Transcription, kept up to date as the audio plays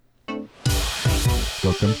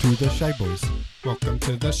Welcome to the Shy Boys. Welcome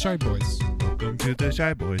to the Shy Boys. Welcome to the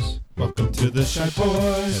Shy Boys. Welcome to the Shy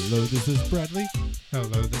Boys. Hello, this is Bradley.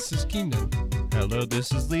 Hello, this is Keenan. Hello,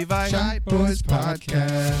 this is Levi. Shy Boys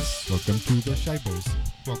Podcast. Welcome to the Shy Boys.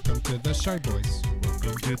 Welcome to the Shy Boys.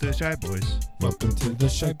 Welcome to the Shy Boys. Welcome to the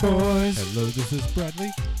Shy Boys. Hello, this is Bradley.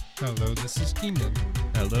 Hello, this is Keenan.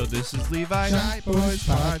 Hello, this is Levi. Shy Boys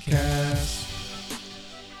Podcast.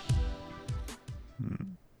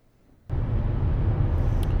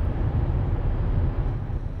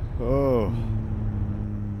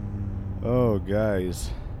 Oh,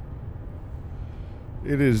 guys.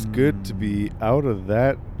 It is good to be out of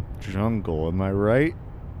that jungle, am I right?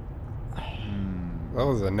 That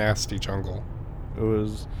was a nasty jungle. It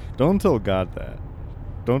was... Don't tell God that.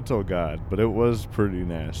 Don't tell God, but it was pretty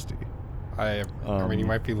nasty. I mean, he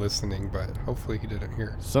might be listening, but hopefully he didn't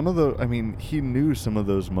hear. He knew some of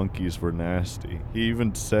those monkeys were nasty. He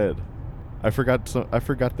even said... I forgot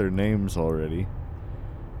their names already.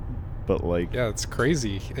 But like... Yeah, it's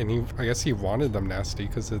crazy. And I guess he wanted them nasty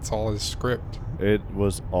because it's all his script. It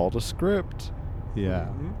was all the script. Yeah.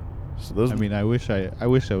 So those... I wish I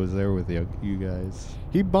was there with you guys.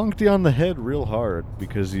 He bonked you on the head real hard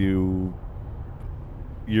because your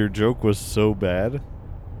joke was so bad,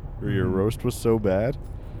 or your roast was so bad.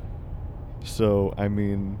 So I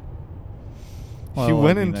mean, he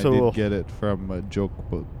went into. I did get it from a joke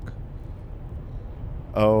book.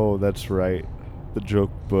 Oh, that's right, the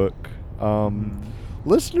joke book.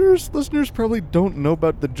 Listeners probably don't know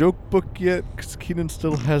about the joke book yet because Keenan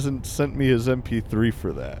still hasn't sent me his MP3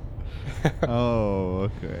 for that. Oh,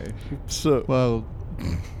 okay. So Well,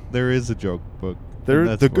 there is a joke book. There- and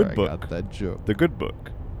that's the where good I book. got that joke. the good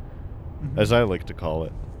book, as I like to call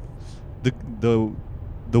it. The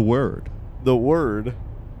word The word is,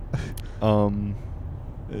 of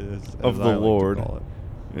as the I like to Lord. call it.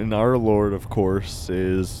 And our Lord, of course,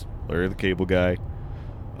 is Larry the Cable Guy.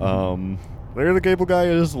 Larry the Cable Guy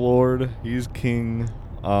is Lord. He's king.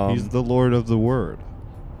 He's the Lord of the Word.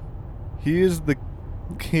 He is the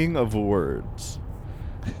king of words.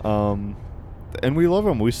 And we love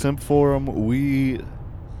him. We simp for him. We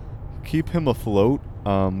keep him afloat.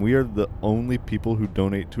 We are the only people who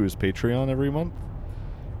donate to his Patreon every month.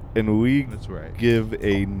 And we That's right. give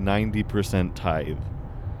a 90% tithe.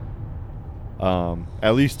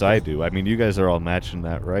 At least I do. I mean, you guys are all matching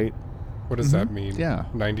that, right? What does that mean? Yeah.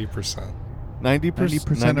 90%.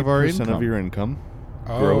 90% of our income. of your income.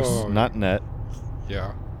 Oh, Gross, not net.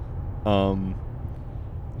 Yeah.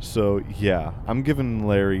 So yeah, I'm giving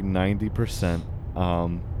Larry 90%.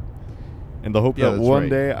 In the hope Yeah, that that's one right.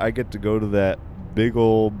 day I get to go to that big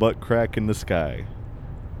old butt crack in the sky.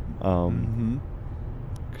 Because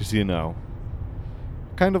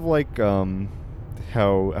kind of like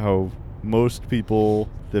how most people,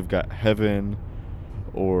 they've got heaven,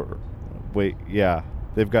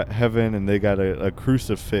 they've got heaven and they got a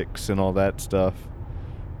crucifix and all that stuff.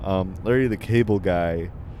 Larry the Cable Guy,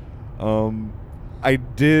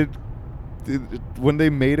 when they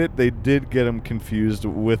made it, they did get him confused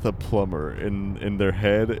with a plumber in their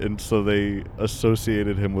head, and so they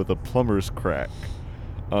associated him with a plumber's crack.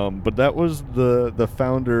 But that was the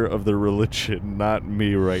founder of the religion, not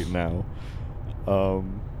me right now.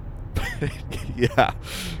 Yeah.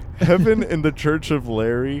 Heaven in the Church of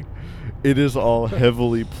Larry, it is all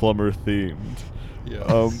heavily plumber themed.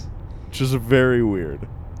 Yes. Which is very weird.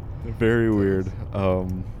 Very weird.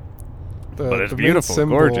 But it's beautiful,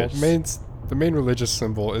 gorgeous. The main religious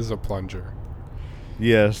symbol is a plunger.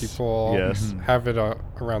 Yes. People Yes. have it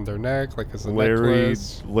around their neck, like as a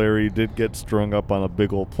necklace. Larry did get strung up on a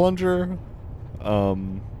big old plunger.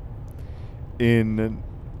 In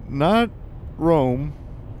not Rome.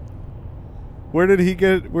 Where did he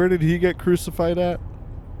get crucified at?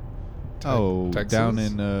 Texas? Down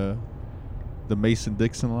in the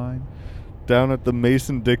Mason-Dixon line. Down at the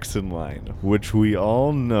Mason-Dixon line, which we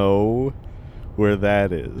all know where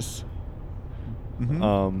that is.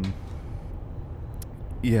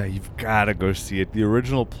 Yeah, you've got to go see it. The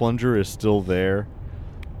original plunger is still there.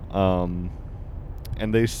 And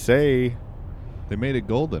they say They made it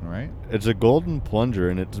golden, right? it's a golden plunger,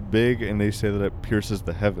 and it's big, and they say that it pierces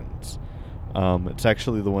the heavens. It's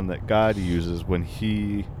actually the one that God uses when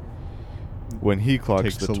he clogs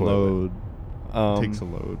Takes the a toilet. load. Takes a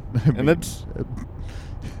load. And that's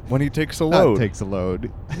when he takes a Not load. takes a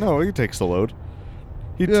load. No, he takes a load.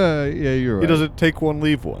 Yeah, you're right. He doesn't take one,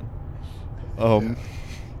 leave one. And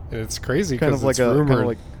it's crazy Kind because of like it's rumored. kind of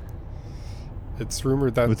like It's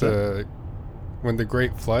rumored that What's that? when the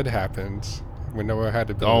Great Flood happened, when Noah had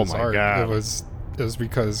to build Oh his my ark, God. it was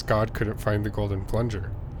because God couldn't find the golden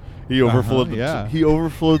plunger. he overflowed. yeah. He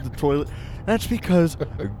overflowed the toilet. That's because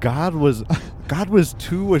God was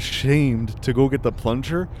too ashamed to go get the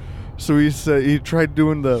plunger, so he tried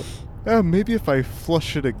doing the maybe if I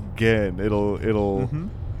flush it again, it'll Mhm.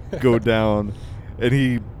 go down, and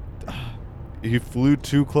he flew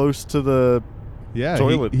too close to the Yeah,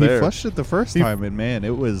 toilet he there. flushed it the first He- time, and man,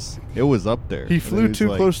 it was up there. He And flew it was too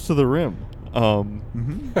like- close to the rim.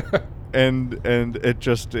 Mhm. And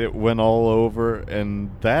it went all over, and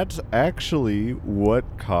that's actually what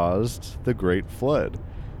caused the Great Flood.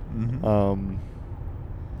 Mhm.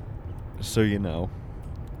 So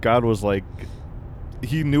God was like,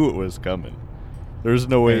 he knew it was coming. There's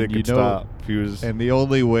no way And it could you know- stop. He was And the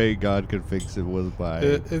only way God could fix it was by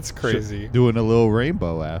It's crazy. doing a little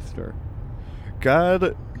rainbow after.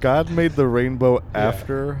 God made the rainbow Yeah.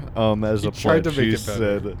 after as He a tried to pledge. make He it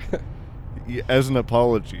better. said, as an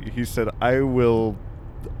apology, he said, I will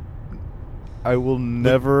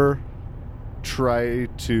never try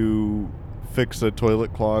to fix a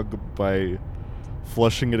toilet clog by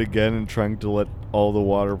flushing it again and trying to let all the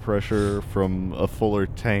water pressure from a fuller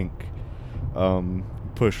tank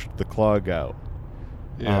push the clog out.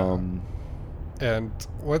 Yeah. And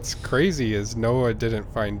what's crazy is Noah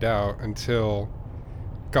didn't find out until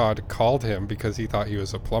God called him because he thought he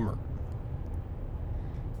was a plumber.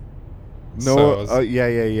 No, So it was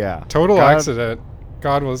yeah. total God- accident.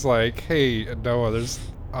 God was like, "Hey, Noah, there's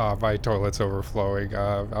my toilet's overflowing.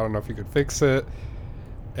 I don't know if you could fix it."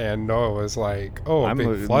 And Noah was like, "Oh, a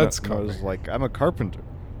big flood's I coming." was like, I'm a carpenter.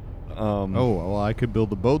 Oh, well, I could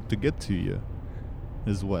build a boat to get to you,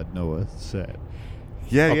 is what Noah said.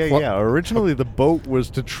 Yeah. Originally, the boat was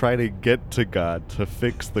to try to get to God to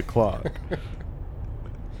fix the clog.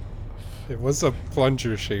 It was a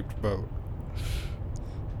plunger-shaped boat.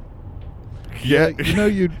 Yeah,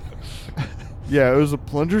 you'd. yeah, it was a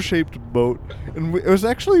plunger-shaped boat, and it was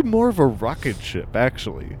actually more of a rocket ship,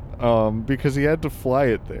 actually, because he had to fly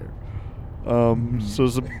it there. So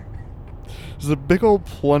it was a big old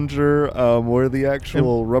plunger where the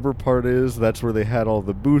actual rubber part is. That's where they had all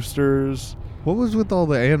the boosters. What was with all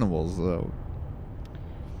the animals, though?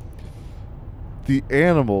 The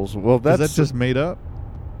animals, well, Is that's that just made up?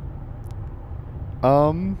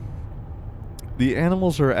 The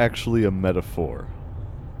animals are actually a metaphor.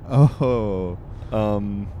 Oh.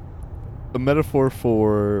 A metaphor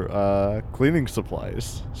for cleaning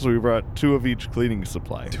supplies. So we brought 2 of each cleaning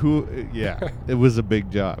supply. Yeah, it was a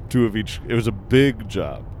big job. 2 of each. It was a big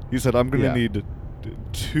job. He said, I'm going to Yeah. need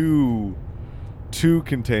two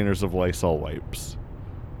containers of Lysol wipes.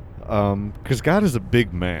 Because God is a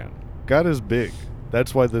big man. God is big.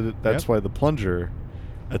 That's why the plunger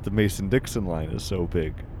at the Mason-Dixon line is so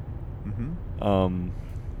big. Mm-hmm.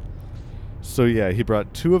 So yeah, he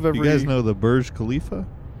brought 2 of every. You guys know the Burj Khalifa?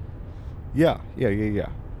 Yeah.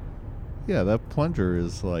 Yeah, that plunger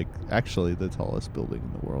is like actually the tallest building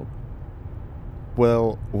in the world.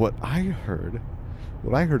 Well, what I heard,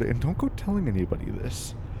 and don't go telling anybody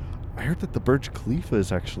this. I heard that the Burj Khalifa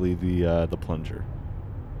is actually the plunger.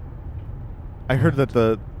 I heard that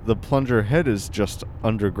the plunger head is just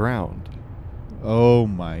underground. Oh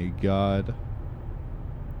my God.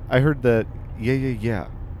 I heard that. Yeah.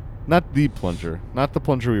 Not the plunger. Not the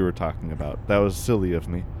plunger we were talking about. That was silly of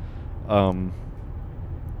me.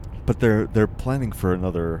 But they're planning for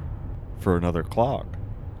another clog.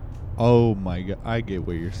 Oh my God. I get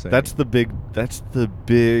what you're saying. That's the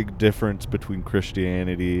big difference between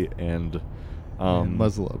Christianity and And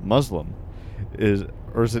Muslim. Muslim is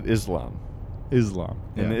it Islam? Islam.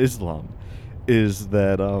 And Yeah. Islam is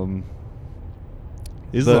that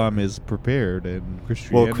Islam is prepared and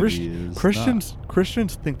Christianity is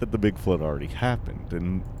Christians think that the big flood already happened,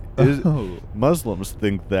 and Oh. Muslims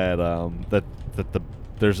think that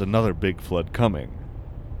there's another big flood coming,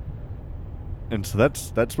 and so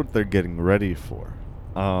that's what they're getting ready for.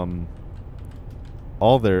 All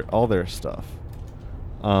their stuff.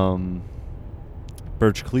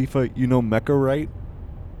 Burj Khalifa, you know Mecca, right?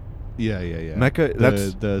 Yeah. Mecca,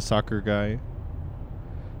 that's the soccer guy.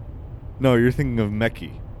 no, you're thinking of Mecca.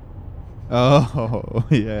 Oh,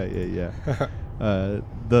 yeah.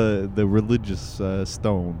 The religious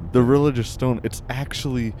stone. The religious stone. It's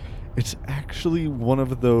actually one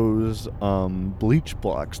of those bleach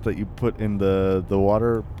blocks that you put in the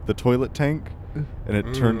water, the toilet tank, and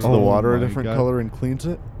it turns the Oh water a my different God. color and cleans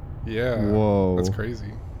it. Yeah. Whoa. That's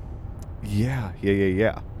crazy. Yeah.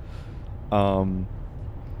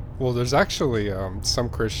 Well, there's actually some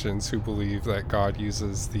Christians who believe that God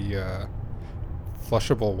uses the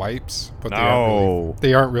flushable wipes, but No.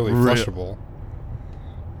 they aren't really Real- flushable.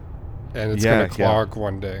 And it's Yeah, going to clog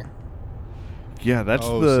one day. Yeah,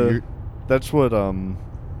 Oh, so you're- that's what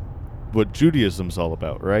Judaism's all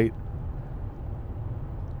about, right?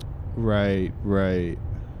 Right.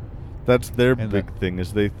 That's their And big thing,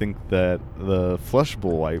 is they think that the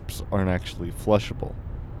flushable wipes aren't actually flushable.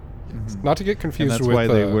 Mhm. Not to get And confused that's with why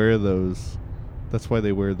they wear those. That's why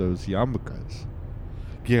they wear those yarmulkes,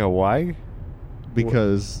 Yeah, why?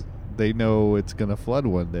 because they know it's gonna flood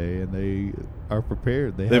one day, and they are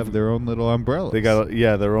prepared. They They've- have their own little umbrellas. They got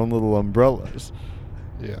their own little umbrellas.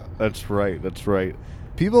 Yeah. That's right.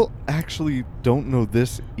 People actually don't know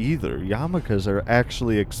this either. Yarmulkes are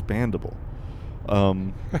actually expandable.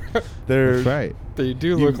 They're That's right. They do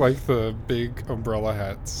You- look like the big umbrella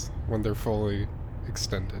hats when they're fully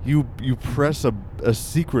extended. You press a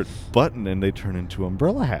secret button and they turn into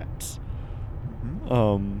umbrella hats.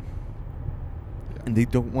 Mhm. And they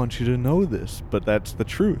don't want you to know this, but that's the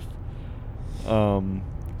truth.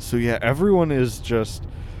 So yeah, everyone is just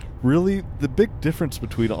really, the big difference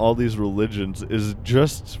between all these religions is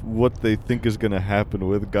just what they think is going to happen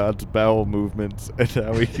with God's bowel movements and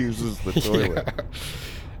how he uses the toilet.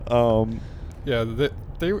 Yeah,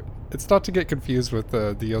 they it's not to get confused with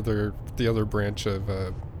the other branch of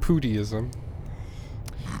Pootyism.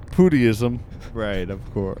 Pootyism. Right,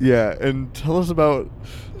 of course. Yeah, and tell us about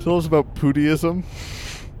Pootyism.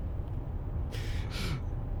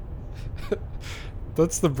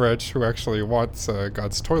 That's the branch who actually wants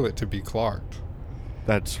God's toilet to be clogged.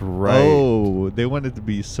 That's right. Oh, they want it to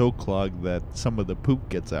be so clogged that some of the poop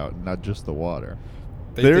gets out, and not just the water.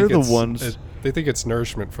 They're think the it's- ones- they think it's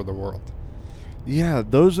nourishment for the world. Yeah,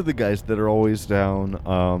 those are the guys that are always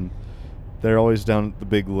down. They're always down at the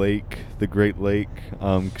big lake, the Great Lake,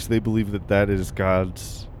 because they believe that is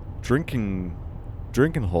God's drinking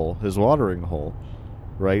hole, his watering hole,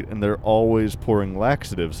 right? And they're always pouring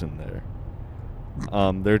laxatives in there.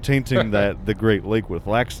 They're tainting the Great Lake with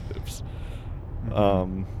laxatives,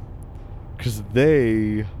 because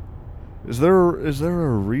they. Is there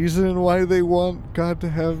a reason why they want God to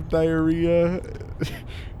have diarrhea?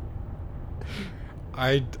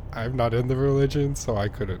 I'm not in the religion, so I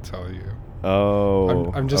couldn't tell you.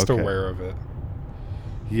 Oh, I'm just okay. aware of it.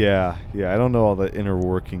 Yeah. I don't know all the inner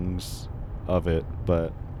workings of it,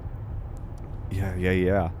 but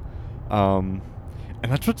yeah. And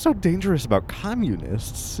that's what's so dangerous about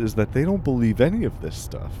communists, is that they don't believe any of this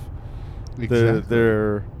stuff.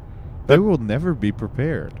 Exactly. They will never be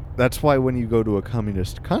prepared. That's why when you go to a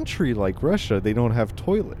communist country like Russia, they don't have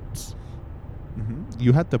toilets.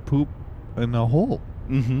 You have to poop in a hole.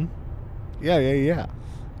 Mm-hmm. Yeah.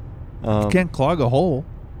 You can't clog a hole.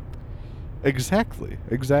 Exactly.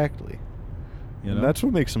 You And know? that's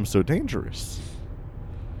what makes them so dangerous.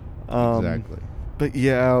 Exactly. But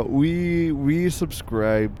yeah, we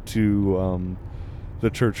subscribe to the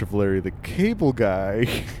Church of Larry the Cable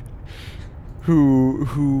Guy,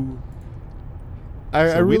 who I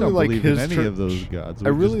So we really don't like believe his in any church. of those gods. I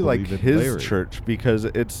We just really like believe in his Larry. church because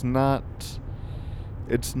it's not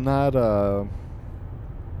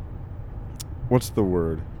what's the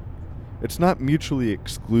word? It's not mutually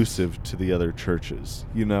exclusive to the other churches,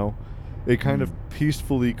 you know? It kind of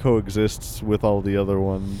peacefully coexists with all the other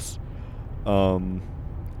ones.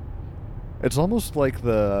 It's almost like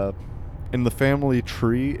in the family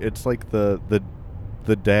tree, it's like the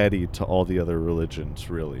daddy to all the other religions,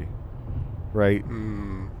 really. Right?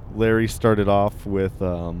 Larry started off with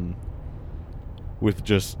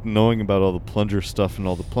just knowing about all the plunger stuff and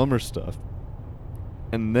all the plumber stuff.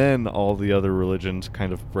 And then all the other religions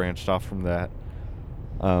kind of branched off from that,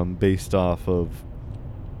 based off of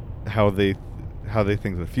how they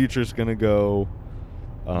think the future's gonna go.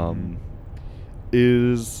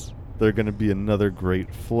 Is there gonna be another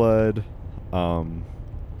great flood?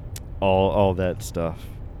 All that stuff.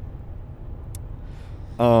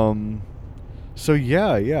 So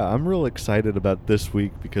yeah, I'm real excited about this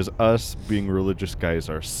week because us being religious guys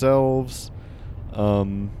ourselves,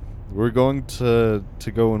 we're going to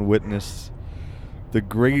go and witness the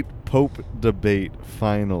great Pope debate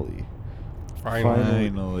finally.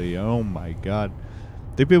 Finally. Oh my God.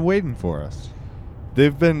 They've been waiting for us.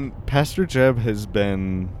 Pastor Jeb has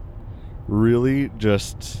been really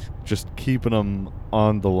just keeping them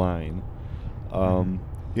on the line.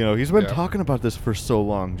 He's been talking about this for so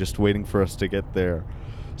long, just waiting for us to get there.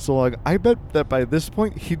 So like, I bet that by this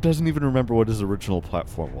point he doesn't even remember what his original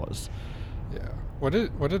platform was. Yeah. What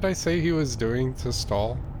did I say he was doing to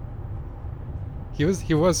stall? He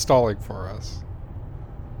was stalling for us.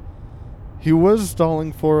 He was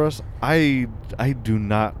stalling for us. I do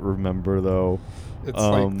not remember though. It's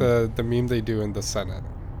like the meme they do in the Senate.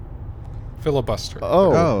 Filibustering.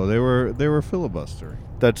 Oh, they were filibustering.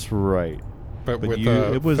 that's right. But with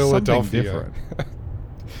it was something Philadelphia. different.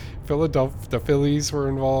 The Phillies were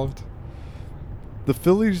involved. The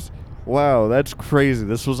Phillies. Wow, that's crazy.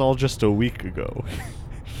 This was all just a week ago.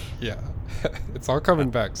 Yeah. It's all coming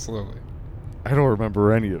back slowly. I don't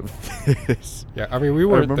remember any of this. Yeah, I mean, we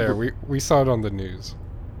weren't there. remember- We saw it on the news.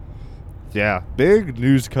 Yeah, big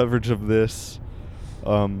news coverage of this.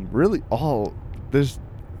 Really all there's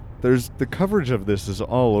the coverage of this is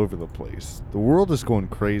all over the place. The world is going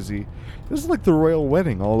crazy. This is like the royal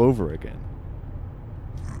wedding all over again.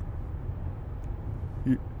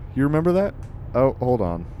 You remember that? Oh, hold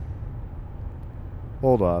on.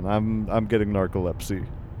 Hold on. I'm getting narcolepsy.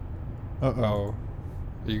 Uh-oh.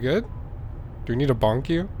 Are you good? Do we need to bonk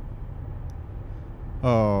you?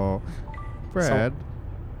 Oh, Brad.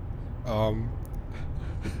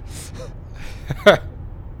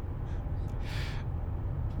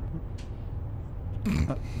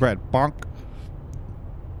 Brad, bonk.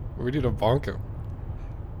 We need to bonk him.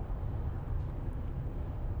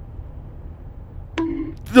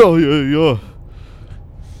 Oh yeah.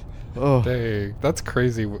 Oh. Dang, that's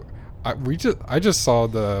crazy. I just saw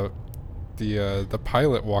the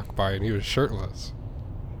pilot walk by and he was shirtless.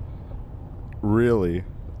 Really?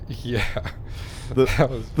 Yeah.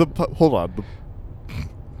 Hold on.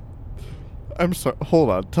 I'm sorry. Hold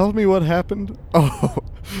on. Tell me what happened. Oh.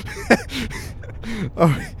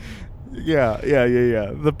 Oh. Yeah.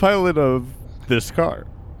 The pilot of this car.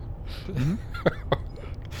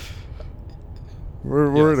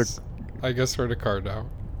 We're Yes. I guess we're in a car now.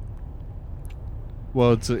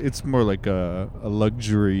 Well, it's more like a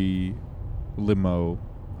luxury limo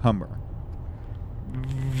Hummer.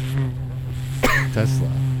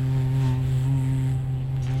 Tesla.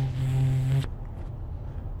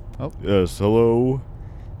 Oh, Yes. Hello.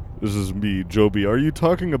 This is me, Joby. Are you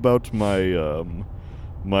talking about my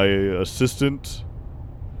my assistant?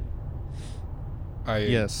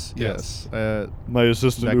 yes. My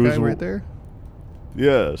assistant That who's guy right there.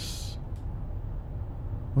 Yes.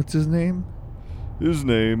 What's his name? His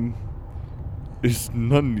name is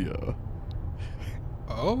Nunya.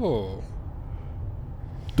 Oh,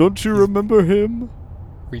 Don't you remember him?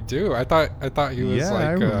 we do. I thought he was Yeah, like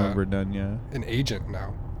I remember Nunya. an agent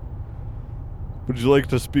now. Would you like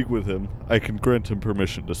to speak with him? I can grant him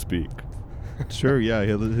permission to speak. Sure, yeah.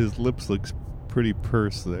 His lips looks pretty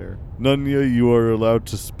pursed there. Nunya, you are allowed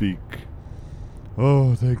to speak.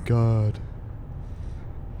 Oh, thank God.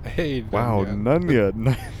 Hey, Wow,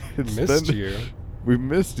 Nunya. It's missed been- you. We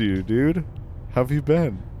missed you, dude. How have you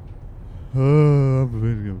been? Oh, I've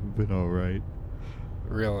been all right.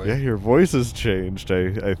 Really? Yeah, your voice has changed,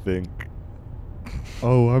 I think.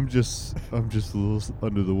 Oh, I'm just a little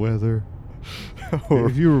under the weather. Or-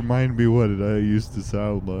 If you remind me what I used to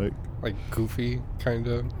sound like. Like goofy, kind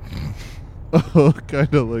of. Oh,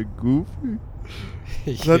 kind of like Goofy.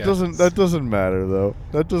 That doesn't matter though.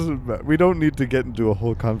 That doesn't matter. We don't need to get into a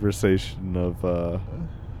whole conversation of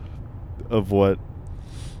what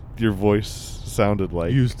your voice sounded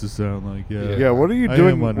like. Used to sound like, yeah. Yeah, what are you I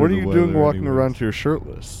doing? am under What are the you doing weather walking anyways. around here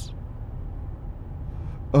shirtless?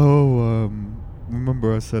 Oh,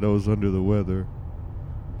 remember I said I was under the weather.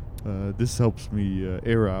 This helps me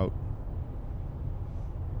air out.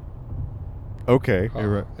 Okay. Oh, you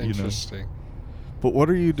know. interesting. But what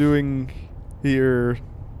are you doing here?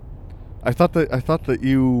 I thought that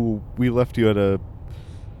we left you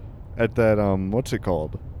at that what's it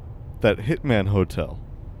called? That Hitman Hotel.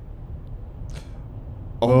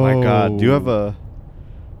 Oh my God! Do you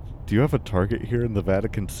have a Target here in the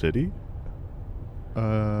Vatican City?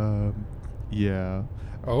 Yeah.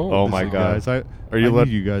 Oh, my Listen, God. guys, I Are you need let-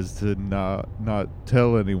 you guys to not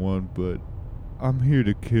tell anyone, but I'm here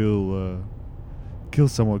to kill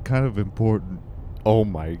someone kind of important. Oh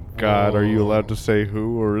my God! Are you allowed Oh. to say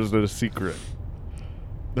who, or is it a secret?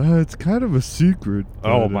 It's kind of a secret.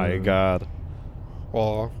 Oh but, my God!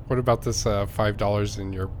 Well, what about this $5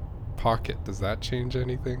 in your pocket? Does that change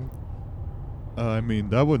anything? I mean,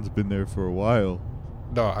 that one's been there for a while.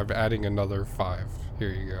 No, I'm adding another 5. Here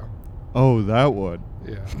you go. Oh, that one.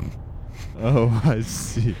 Yeah. Oh, I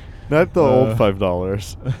see. Not the old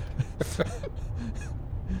 $5.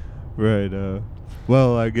 Right.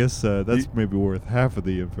 Well, I guess that's You- maybe worth half of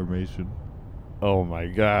the information. Oh my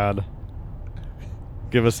God!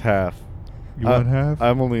 Give us half. You want half?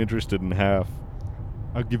 I'm only interested in half.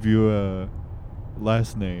 I'll give you a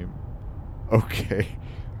last name. Okay.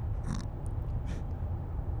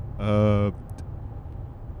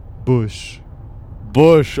 Bush.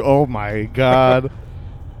 Bush. Oh my God.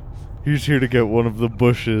 He's here to get one of the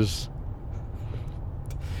bushes.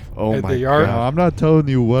 Oh And my they are- Now, God. I'm not telling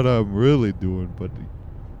you what I'm really doing, but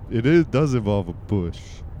does involve a bush.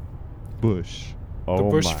 Bush. The Oh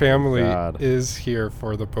Bush my family God. is here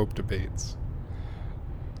for the Pope debates.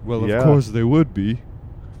 Well, Yeah. of course they would be.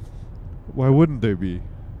 Why wouldn't there be?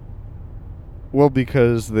 Well,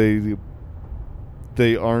 because they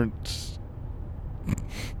aren't.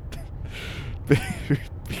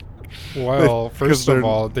 Well, Because first of they're-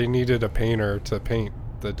 all, they needed a painter to paint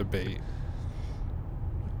the debate.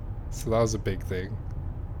 So that was a big thing.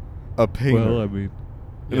 A painter. Well, I mean,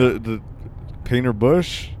 The painter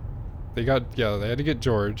Bush. They had to get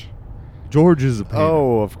George. George is a painter.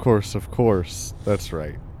 Oh, of course. That's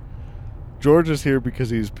right. George is here because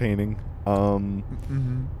he's painting.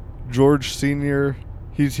 Mm-hmm. George Senior,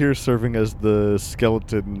 he's here serving as the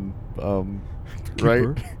skeleton.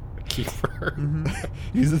 Right. Keeper. Mm-hmm.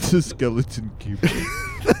 He's the skeleton keeper.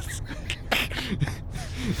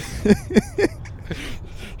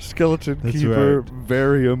 Skeleton That's keeper, right.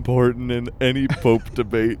 very important in any Pope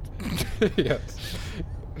debate. Yes.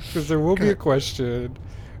 Because there will be a question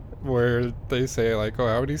where they say, like, oh,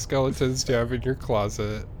 how many skeletons do you have in your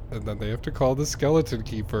closet? And then they have to call the skeleton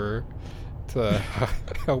keeper to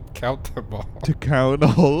help count them all. To count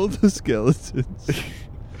all the skeletons.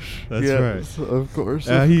 That's Yes, right. of course.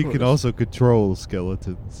 He can also control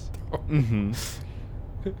skeletons. Mm-hmm.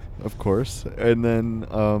 Of course. And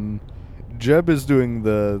then Jeb is doing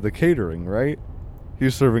the catering, right?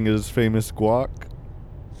 He's serving his famous guac.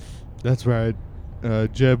 That's right.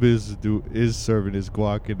 Jeb is serving his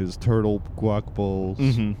guac in his turtle guac bowls.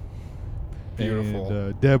 Mm-hmm. Beautiful.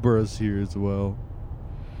 And Deborah's here as well.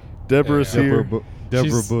 Deborah's Yeah. here. Deborah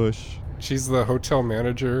She's- Bush. She's the hotel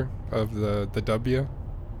manager of the W.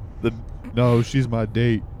 No, she's my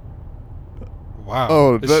date. Wow.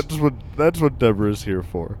 Oh, Is that's what Deborah's here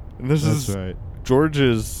for. And this That's is right.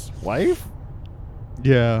 George's wife?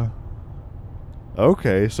 Yeah.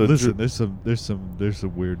 Okay, so Listen, there's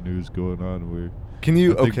some weird news going on. can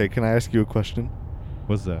you I think- okay, can I ask you a question?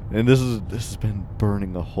 What's that? And this has been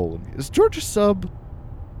burning a hole in me. Is George a sub?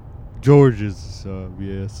 George is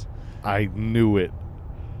yes. I knew it.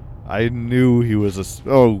 I knew he was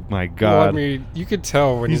oh my god. Well, I mean, you could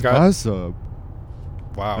tell when He's you got. my sub,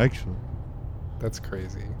 Wow. actually. That's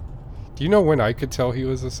crazy. Do you know when I could tell he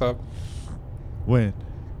was a sub? When?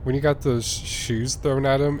 When he got those shoes thrown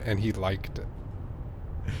at him and he liked it.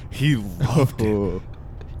 He loved it. Oh,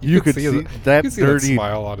 You could see that you could see dirty that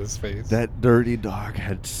smile on his face. that dirty dog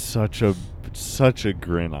had such a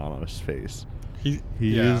grin on his face. he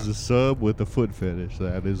he is a sub with a foot fetish.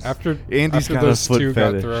 That is. after Andy's after got a those foot two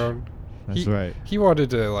fetish. got thrown. That's right. He wanted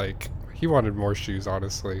to he wanted more shoes.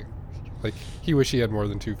 Honestly, like he wished he had more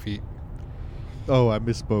than 2 feet. Oh, I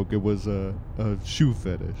misspoke. It was a shoe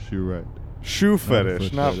fetish. You're right. Shoe a fetish,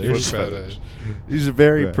 foot not fetish. foot Foot fetish. fetish. He's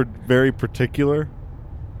very Right. very particular.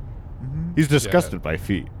 Mm-hmm. He's disgusted by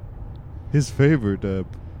feet. His favorite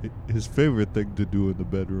thing to do in the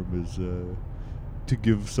bedroom is to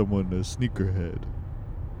give someone a sneakerhead.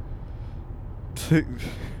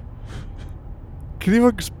 Can you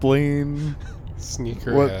explain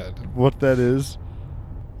Sneakerhead. what that is?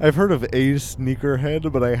 I've heard of a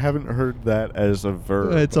sneakerhead, but I haven't heard that as a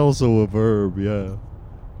verb. It's also a verb, yeah.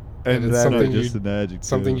 And it's that something Not just an adjective.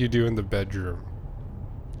 Something you do in the bedroom.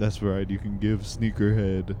 That's right. You can give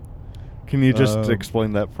sneakerhead. Can you just Um,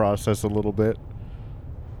 explain that process a little bit?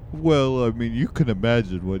 Well, I mean, you can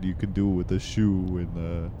imagine what you can do with a shoe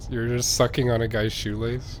and You're just sucking on a guy's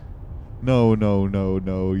shoelace. no.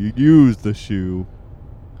 You use the shoe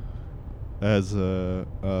as a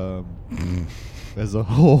as a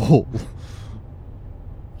whole.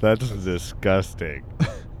 That's disgusting.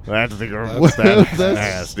 That's Well, that's that's-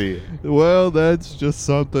 nasty. Well, that's just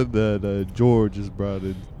something that George has brought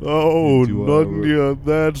in. Oh, into our- Nunya,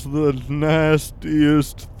 that's the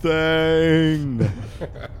nastiest thing.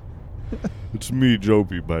 It's me,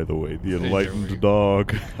 Joby, by the way, the Hey, enlightened Joby.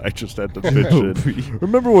 dog. I just had to pitch it. Joby.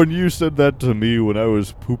 Remember when you said that to me when I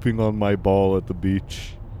was pooping on my ball at the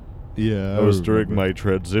beach? Yeah, That was during remember. my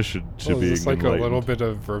transition to Oh, being is this like enlightened. a little bit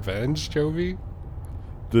of revenge, Jovi?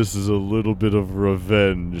 This is a little bit of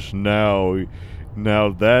revenge. Now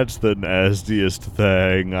that's the nastiest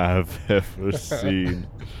thing I've ever seen.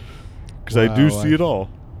 Because I do Wow, see it all.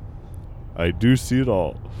 I do see it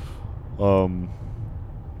all. I'm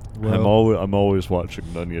always watching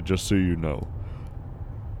Nunya, just so you know.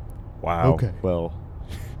 Wow. Okay. Well,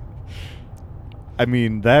 I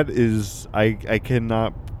mean that is I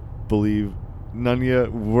cannot believe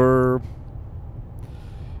Nunya.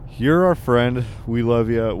 You're our friend. We love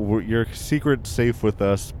you. Your secret's safe with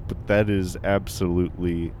us, but that is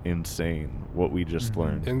absolutely insane what we just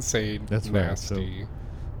learned. Insane. That's right, so- nasty.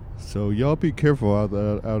 So y'all be careful out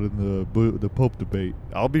in the Pope debate.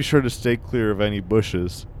 I'll be sure to stay clear of any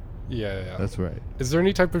bushes. Yeah. That's right. Is there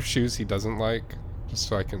any type of shoes he doesn't like? Just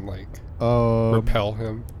so I can Um, repel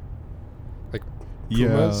him. Like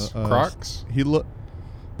Pumas, yeah, Crocs.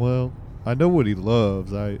 Well, I know what he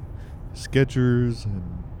loves. Skechers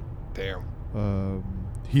and Damn.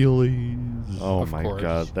 Heelys. Oh Of my course.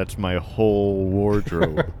 god, that's my whole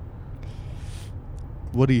wardrobe.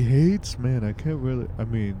 What he hates, man, I can't really. I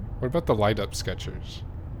mean, What about the light up Skechers?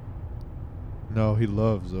 no, he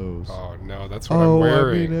loves those. Oh no, that's what I'm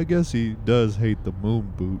wearing. I mean, I guess he does hate the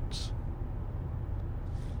moon boots.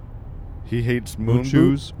 He hates Moon moon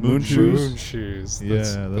shoes? Moon Moon shoes? Moon shoes. Yeah,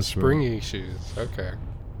 the that's springy shoes. Okay.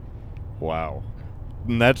 Wow.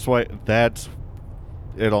 And that's why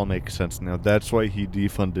it all makes sense now. That's why he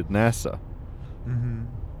defunded NASA. Mm-hmm.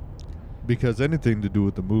 Because anything to do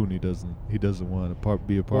with the moon, he doesn't want to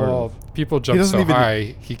be a part Well, of. people jump doesn't so even-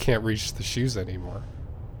 high he can't reach the shoes anymore.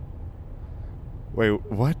 Wait,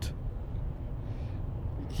 what?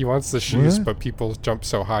 He wants the shoes, What? but people jump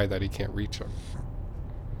so high that he can't reach them.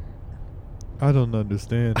 I don't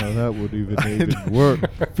understand how that would even I even don't-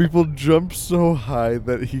 work. People jump so high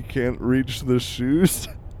that he can't reach the shoes.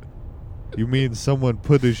 You mean someone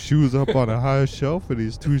put his shoes up on a high shelf and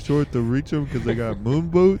he's too short to reach them because they got moon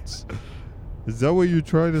boots? Is that what you're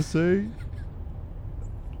trying to say?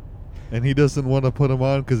 And he doesn't want to put them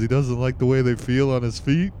on because he doesn't like the way they feel on his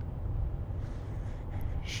feet?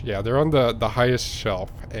 Yeah, they're on the highest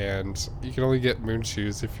shelf, and you can only get moon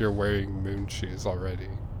shoes if you're wearing moon shoes already.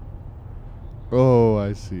 Oh,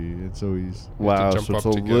 I see. And so he's... Wow, jump so it's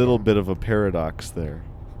up a to get little 'em. bit of a paradox there.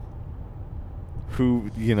 Who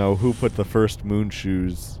put the first moon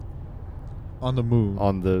shoes on the moon.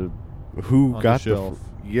 on the who On the got shelf.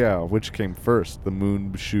 yeah, which came first, the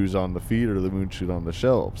moon shoes on the feet or the moon shoes on the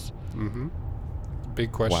shelves? Mm-hmm.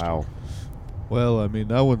 Big question. Wow. Well, I mean,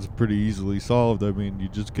 that one's pretty easily solved. I mean, you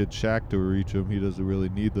just get Shaq to reach him. He doesn't really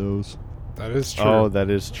need those. That is true. Oh, that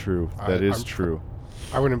is true. That is I'm- true.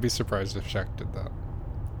 I wouldn't be surprised if Shaq did that.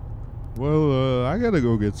 Well, I gotta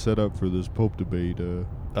go get set up for this Pope debate.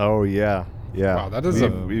 Oh yeah. Yeah. Wow, that is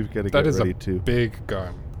we've got to that get is ready a too. big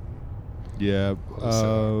gun. Yeah,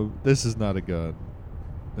 Listen. this is not a gun.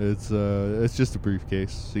 It's just a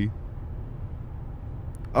briefcase. See,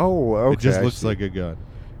 Oh, okay. it just I looks see. like a gun.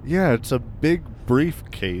 Yeah, it's a big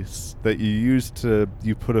briefcase that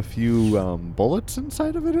you put a few bullets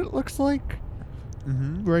inside of it. It looks like.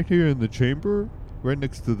 Mm-hmm. Right here in the chamber, right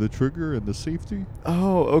next to the trigger and the safety.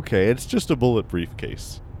 Oh, okay. It's just a bullet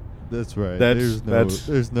briefcase. That's right. That's-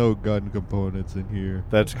 There's no gun components in here.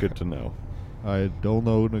 That's good to know. I don't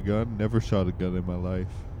own a gun. Never shot a gun in my life.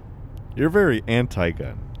 You're very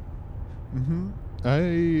anti-gun.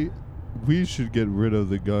 Mm-hmm. We should get rid of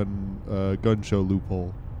the gun show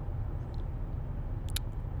loophole.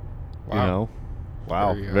 Wow. You know.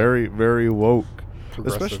 Wow. Very, Very, very woke.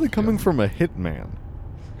 Progressive, Especially coming yeah. from a hitman.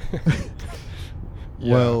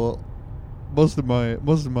 Yeah. Well, most of my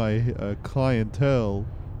clientele,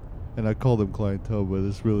 and I call them clientele, but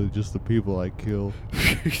it's really just the people I kill.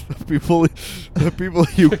 the people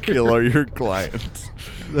you kill are your clients.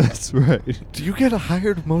 That's right. Do you get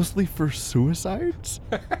hired mostly for suicides?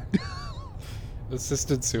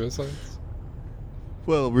 Assisted suicides.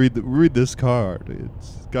 Well, read this card.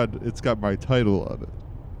 It's got my title on it.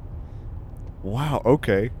 Wow,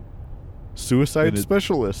 okay. Suicide And it-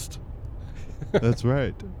 specialist. That's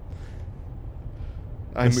right.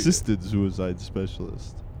 I mean, Assisted suicide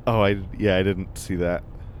specialist. oh, I didn't see that.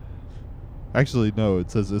 Actually, no.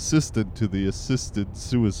 It says assistant to the assisted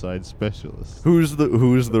suicide specialist. Who's the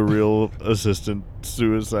real assisted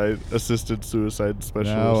suicide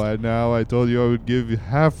specialist? Now I told you I would give you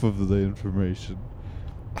half of the information.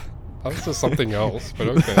 That was just something else, but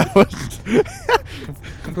okay. That was-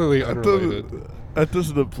 Completely unrelated. That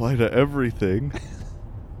doesn't apply to everything.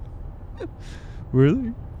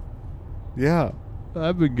 Really? Yeah.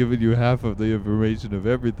 I've been giving you half of the information of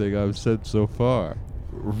everything I've said so far.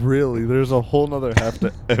 Really? There's a whole nother half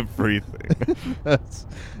to everything.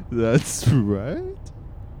 That's right.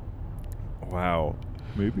 Wow.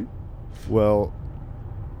 Maybe. Well,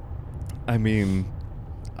 I mean,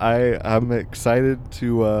 I'm excited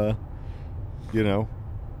to, I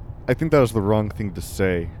think that was the wrong thing to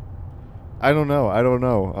say. I don't know.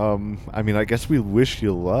 I mean, I guess we wish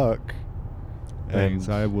you luck. Thanks.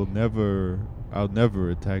 And I'll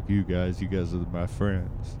never attack you guys. You guys are my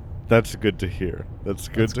friends. that's good to hear. That's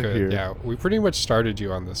good That's to good. hear. Yeah, we pretty much started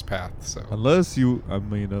you on this path, so. Unless you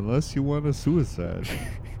want a suicide,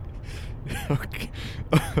 Okay.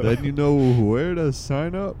 then you know where to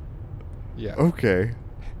sign up. Yeah. Okay.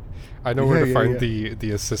 I know where Yeah, to yeah, find yeah.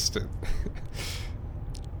 the assistant.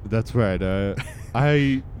 That's right.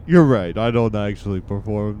 You're right. I don't actually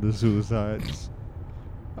perform the suicides.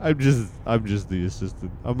 I'm just the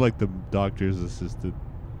assistant. I'm like the doctor's assistant.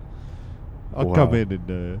 I'll Wow. come in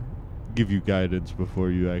and give you guidance before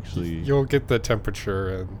you actually. You'll get the temperature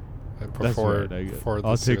and That's before right. before the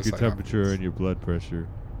I'll take your suicide temperature happens. and your blood pressure.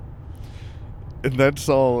 And that's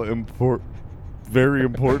all very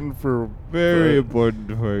important for Very for-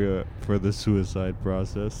 important for the suicide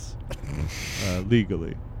process.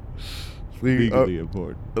 Legally. Legally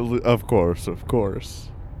important. Of course.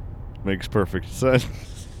 Makes perfect sense.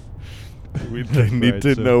 We That's need right,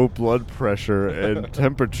 to so- know blood pressure and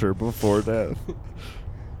temperature before death.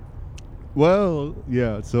 Well,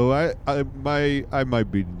 yeah. So I might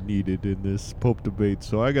be needed in this Pope debate,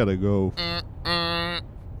 so I gotta go.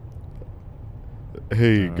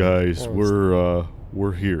 Hey Alright. guys, Well,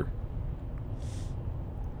 we're here.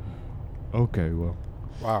 Okay, well,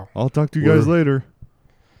 Wow. I'll talk to you guys We're- later.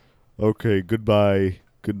 Okay, goodbye,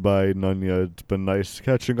 Nunya. It's been nice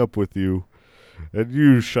catching up with you. And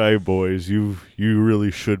you shy boys, you really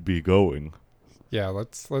should be going. Yeah,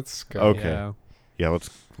 let's go. Okay. Yeah,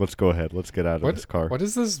 let's go ahead. Let's get out of this car. What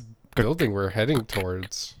is this building we're heading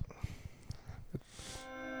towards?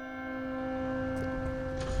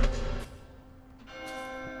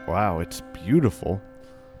 Wow, it's beautiful.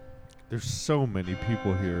 There's so many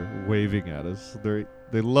people here waving at us.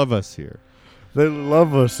 They love us here. They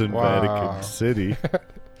love us in Wow. Vatican City.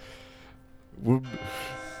 W-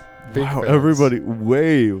 Big wow, fans. everybody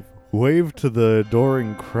wave to the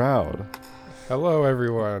adoring crowd. Hello,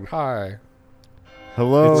 everyone. Hi.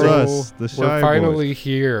 Hello. It's We're- us, the Shy We're Boys. finally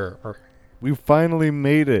here. We finally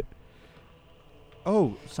made it.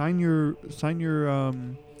 Oh, sign your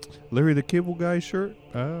Larry the Cable Guy shirt.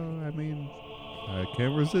 Oh, I mean, I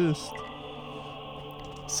can't resist.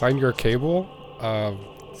 Sign your cable.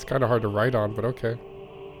 It's kind of hard to write on, but okay.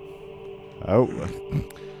 Oh.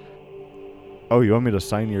 Oh, you want me to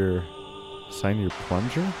sign your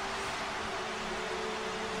plunger?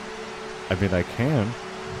 I mean, I can.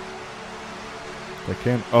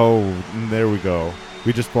 Oh, there we go.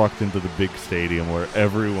 We just walked into the big stadium where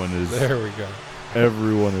everyone is There we go.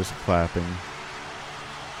 clapping.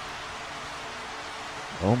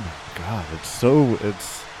 Oh my god,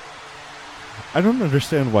 it's I don't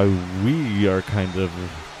understand why we are kind of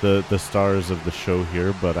the stars of the show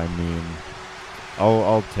here, but I mean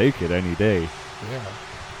I'll take it any day. Yeah.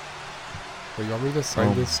 Well, you want me to sign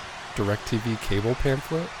Oh. this DirecTV cable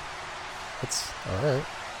pamphlet? That's all right.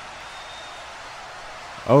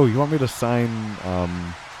 Oh, you want me to sign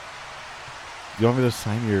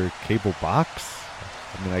your cable box?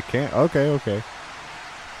 I mean, I can't. Okay.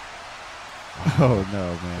 Oh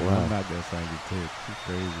no, man! Wow. I'm not gonna sign your tape. You're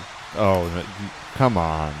crazy. Oh, come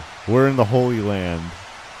on. We're in the Holy Land.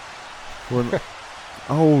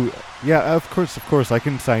 Oh, yeah, of course. I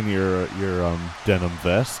can sign your denim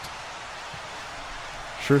vest.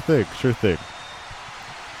 Sure thing.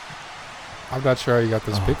 I'm not sure how you got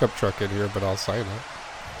this Oh. pickup truck in here, but I'll sign it.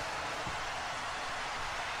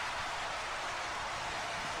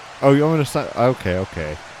 Oh, you want me to sign?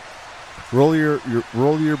 Okay. Roll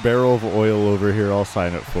your barrel of oil over here. I'll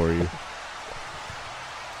sign it for you.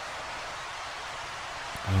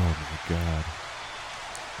 Oh my god.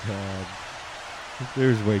 God,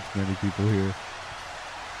 there's way too many people here.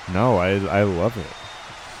 No, I love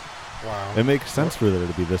it. Wow. It makes sense for there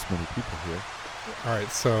to be this many people here. All right,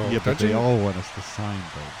 so Yeah, but don't they you- all want us to sign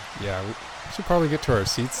them. Yeah, we should probably get to our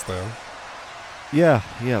seats though. Yeah.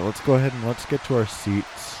 Let's go ahead and let's get to our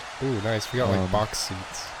seats. Ooh, nice. We got like Um, box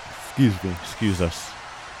seats. Excuse me. Excuse us.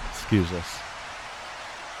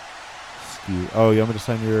 Oh, you want me to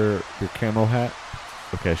sign your camo hat?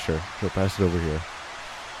 Okay, sure. Pass it over here.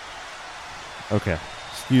 Okay.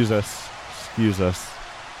 Excuse us.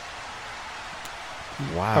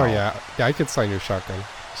 Wow. Oh yeah, I could sign your shotgun.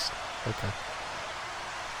 Okay.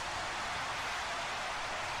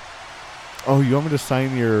 Oh, you want me to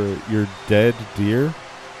sign your dead deer?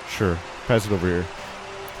 Sure. Pass it over here.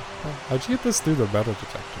 How'd you get this through the metal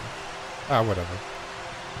detector? Ah, whatever.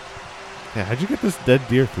 Yeah, how'd you get this dead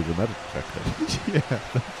deer through the metal detector? Yeah.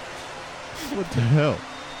 What the hell?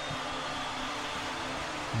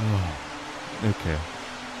 Okay.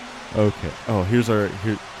 Oh,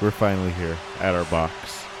 we're finally here at our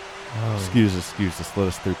box. Oh, Excuse us. Let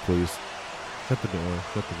us through, please. shut the door.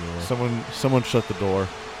 Someone shut the door.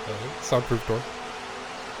 Soundproof door.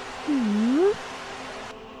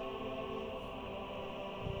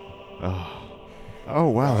 Oh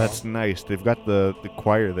wow, Wow. that's nice. They've got the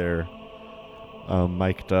choir there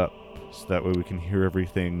mic'd up so that way we can hear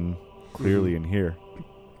everything clearly in here.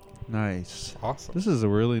 Nice. Awesome. This is a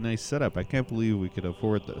really nice setup. I can't believe we could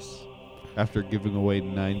afford this after giving away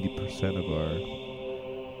 90% of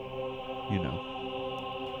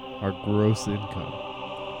our gross income.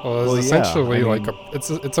 Well, it's Well, yeah, essentially I like mean-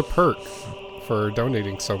 it's a perk. for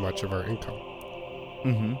donating so much of our income.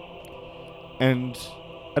 Mm-hmm. And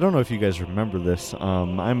I don't know if you guys remember this.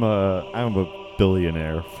 I'm a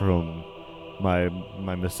billionaire from my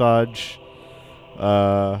massage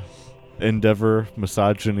endeavor,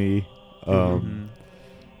 misogyny.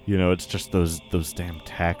 You know, it's just those damn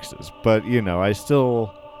taxes. But you know,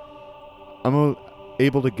 I'm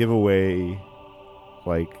able to give away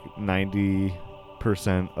like 90%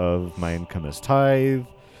 of my income as tithe,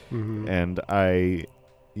 and I,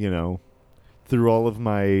 you know, through all of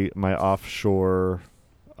my offshore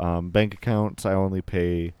bank accounts, I only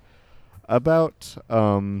pay about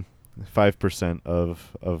 5%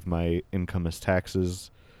 of my income as taxes.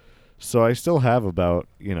 So I still have about,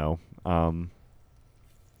 you know, $50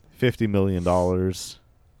 million.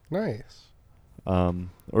 Nice.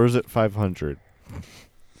 Or is it 500?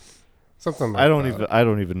 Something like that. I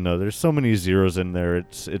don't even know. There's so many zeros in there.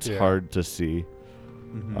 It's hard to see.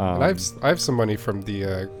 And I have some money from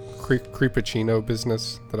the Creepachino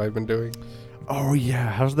business that I've been doing. Oh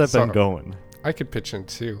yeah, how's that been going? I could pitch in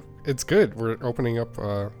too. It's good. We're opening up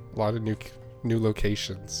a lot of new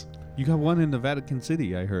locations. You got one in the Vatican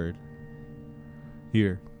City, I heard.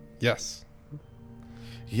 Here. Yes.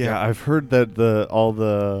 Yeah, I've heard that all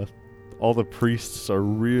the priests are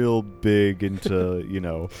real big into you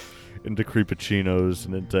know, into Creepachinos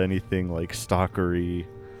and into anything like stalkery.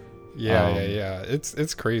 Yeah.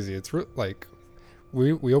 It's crazy. It's like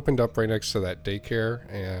we opened up right next to that daycare,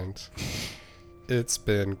 and it's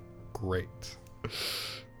been great.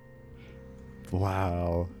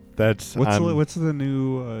 Wow, that's what's the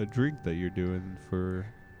new drink that you're doing for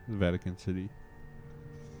the Vatican City?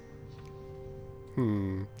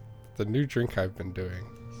 The new drink I've been doing.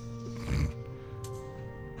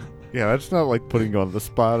 Yeah, that's not like putting you on the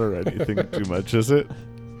spot or anything too much, is it?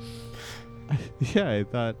 Yeah,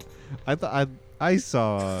 I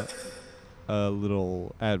saw a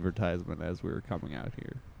little advertisement as we were coming out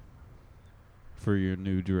here for your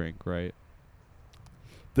new drink, right?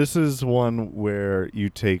 This is one where you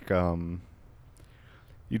take a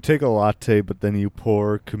latte, but then you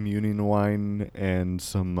pour communion wine and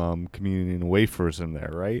some communion wafers in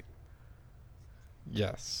there, right?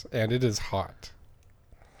 Yes, and it is hot.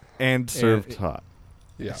 And served hot.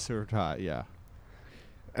 Yeah. Served hot, yeah.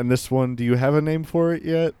 And this one, do you have a name for it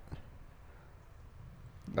yet?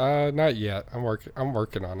 Not yet. I'm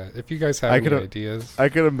working on it. If you guys have any ideas. I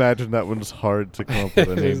can imagine that one's hard to come up with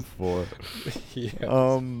a name for.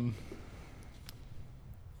 Yes.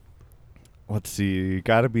 Let's see.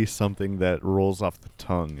 Got to be something that rolls off the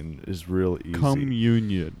tongue and is real easy.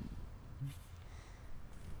 Communion.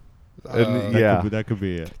 That could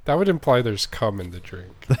be it. That would imply there's cum in the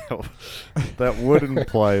drink. That would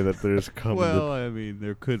imply that there's cum. Well, I mean,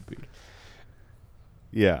 there could be.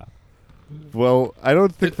 Yeah. Well, I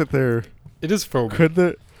don't think that there. It is phobic. Could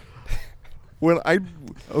there? When I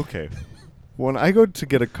go to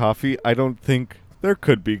get a coffee, I don't think there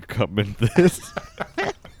could be cum in this.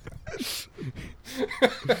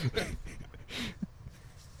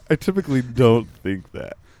 I typically don't think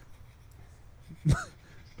that.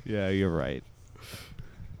 Yeah, you're right.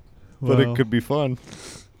 But it could be fun.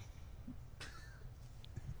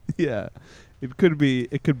 Yeah, it could be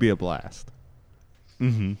a blast.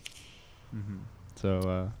 Mm-hmm.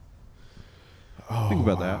 So, think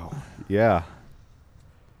about that. Yeah.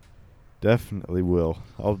 Definitely will.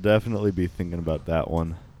 I'll definitely be thinking about that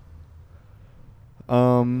one.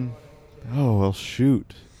 Oh, well,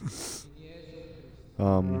 shoot. It's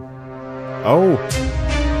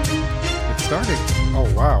starting. Oh,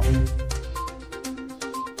 wow.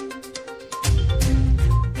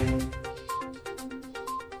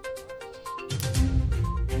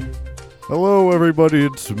 Hello, everybody.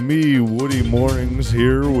 It's me, Woody Mornings,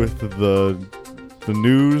 here with the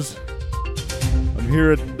news. I'm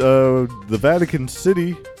here at the Vatican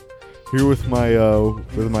City, here with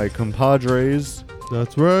my compadres.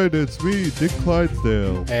 That's right. It's me, Dick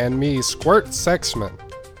Clydesdale. And me, Squirt Sexman.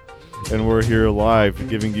 And we're here live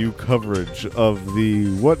giving you coverage of the,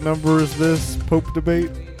 what number is this Pope debate?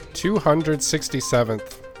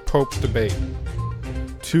 267th Pope debate.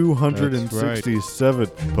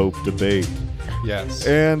 267th Pope debate. Yes.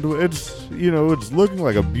 And it's looking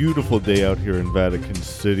like a beautiful day out here in Vatican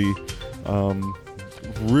City.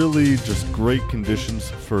 Really just great conditions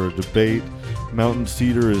for a debate. Mountain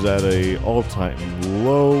Cedar is at a all-time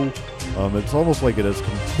low. It's almost like it has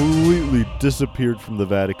completely disappeared from the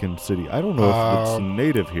Vatican City. I don't know if it's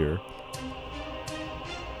native here.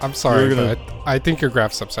 I'm sorry, but I think your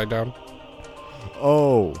graph's upside down.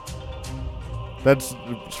 Oh. That's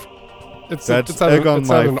at egg on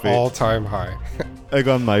my an face. all-time high. Egg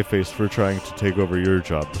on my face for trying to take over your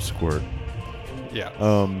job, Squirt. Yeah.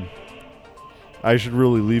 I should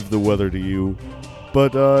really leave the weather to you.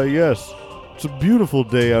 But yes, it's a beautiful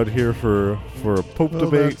day out here for a Pope Well,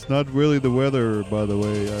 debate. that's not really the weather, by the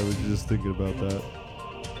way. I was just thinking about that.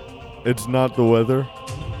 It's not the weather.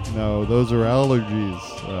 No, those are allergies,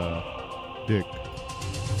 Dick.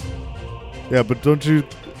 Yeah, but don't you?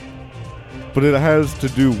 But it has to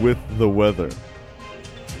do with the weather.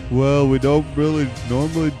 Well, we don't really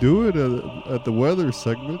normally do it at the weather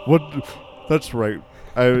segment. What? That's right.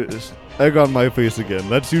 Egg on my face again.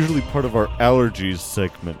 That's usually part of our allergies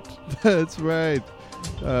segment. That's right.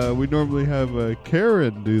 We normally have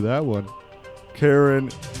Karen do that one. Karen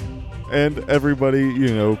and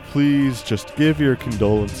everybody, please just give your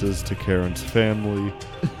condolences to Karen's family.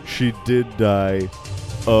 She did die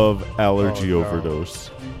of allergy Oh, no.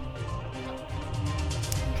 overdose.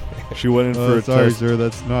 She went in for Oh, a sorry, test. sir.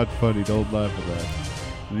 That's not funny. Don't laugh at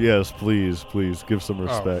that. Yes, please, give some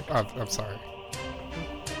respect. Oh, I'm sorry.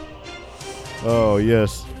 Oh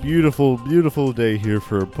yes, beautiful, beautiful day here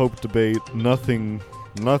for a Pope debate. Nothing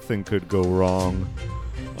could go wrong.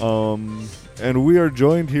 And we are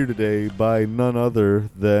joined here today by none other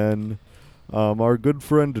than our good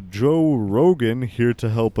friend Joe Rogan, here to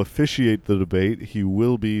help officiate the debate. He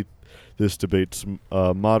will be this debate's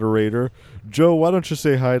moderator. Joe, why don't you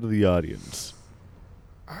say hi to the audience?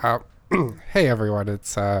 Hey everyone,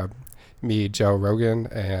 it's me, Joe Rogan,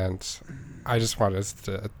 and I just wanted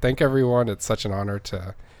to thank everyone. It's such an honor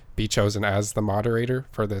to be chosen as the moderator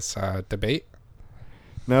for this debate.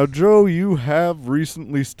 Now, Joe, you have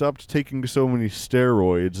recently stopped taking so many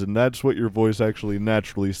steroids, and that's what your voice actually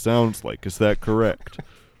naturally sounds like. Is that correct?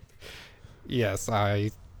 Yes,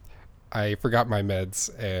 I forgot my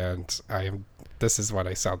meds, and this is what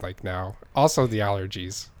I sound like now. Also, the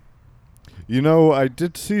allergies. I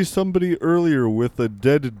did see somebody earlier with a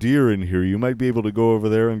dead deer in here. You might be able to go over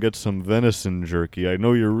there and get some venison jerky. I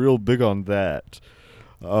know you're real big on that.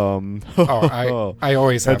 I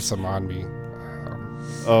always have some on me.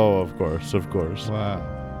 Oh, of course.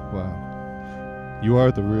 Wow. You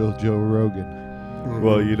are the real Joe Rogan. Mhm.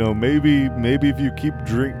 Well, maybe if you keep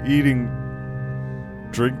drinking.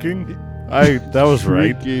 That was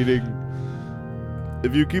right. Drink eating.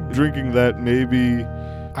 If you keep drinking that, maybe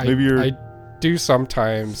you're. I do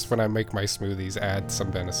sometimes when I make my smoothies add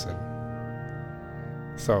some venison.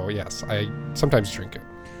 So yes, I sometimes drink it.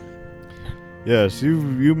 Yes,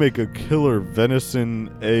 you make a killer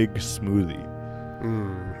venison egg smoothie.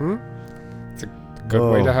 Mm-hmm. It's a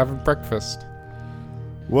good way to have a breakfast.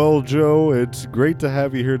 Well, Joe, it's great to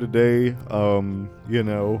have you here today.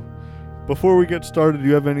 Before we get started, do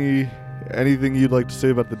you have anything you'd like to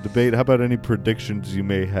say about the debate? How about any predictions you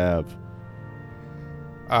may have?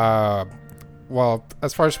 Well,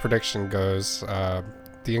 as far as prediction goes,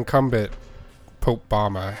 the incumbent Pope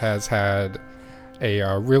Bama has had a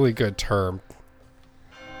really good term,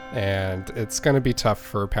 and it's going to be tough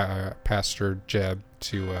for Pastor Jeb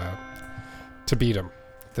to beat him.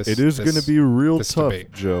 It is going to be real tough,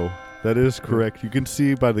 debate. Joe. That is correct. You can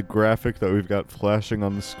see by the graphic that we've got flashing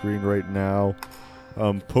on the screen right now,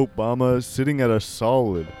 Pope Bama sitting at a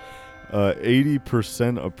solid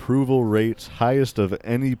 80% approval rate, highest of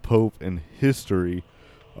any pope in history.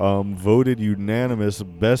 Voted unanimous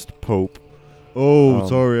best pope. Oh,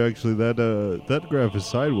 sorry. Actually, that graph is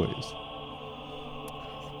sideways.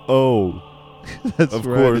 Oh, That's of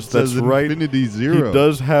right. course, It says that's right. Infinity Zero. He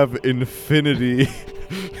does have infinity.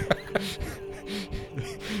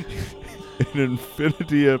 An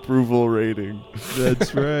infinity approval rating.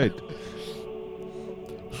 That's right.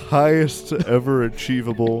 Highest ever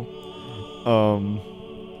achievable.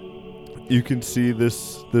 You can see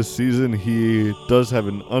this season he does have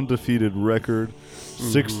an undefeated record,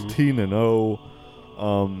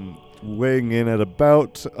 16-0, weighing in at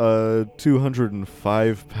about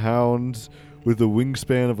 205 pounds with a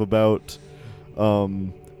wingspan of about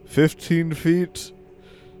 15 feet.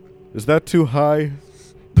 Is that too high?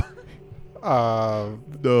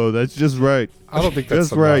 No, that's just right. I don't think that's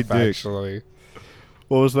That's enough, right, Dick. actually.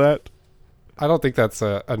 What was that? I don't think that's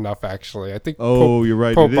enough, actually. I think Oh, you're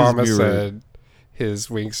right. Pope It is Obama nearer. said his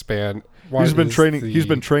wingspan. He's been is training. the- He's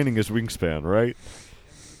been training his wingspan, right?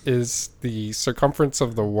 is the circumference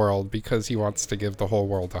of the world because he wants to give the whole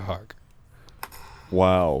world a hug.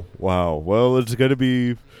 Wow. Well, it's gonna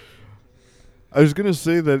be. I was gonna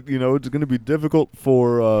say that it's gonna be difficult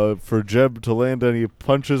for Jeb to land any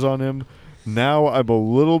punches on him. Now I'm a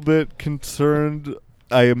little bit concerned.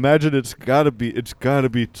 I imagine it's gotta be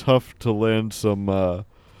tough to land some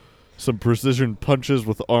precision punches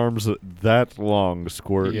with arms that long,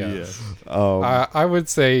 Squirt. Yes. Yeah. I would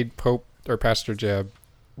say Pope or Pastor Jeb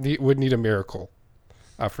would need a miracle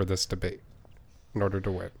for this debate. in order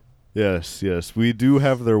to win. Yes, we do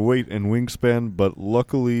have their weight and wingspan, but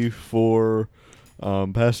luckily for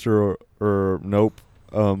luckily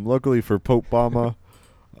for Pope Bama,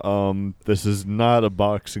 this is not a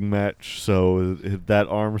boxing match, so that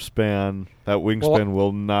arm span, that wingspan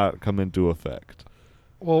will not come into effect.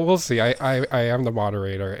 Well, we'll see. I am the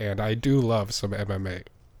moderator, and I do love some MMA.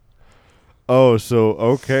 Oh, so,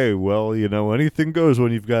 okay, well, anything goes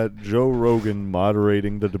when you've got Joe Rogan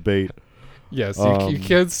moderating the debate. Yes, you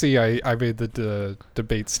can see I made the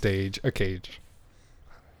debate stage a cage.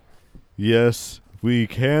 Yes, we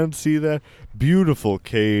can see that. Beautiful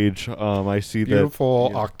cage. I see Beautiful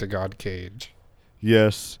that. octagon cage.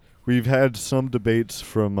 Yes, we've had some debates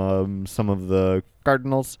from some of the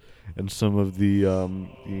cardinals and some of the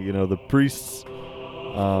the priests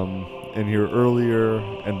in here earlier,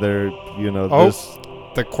 and they're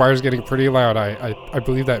the choir's getting pretty loud. I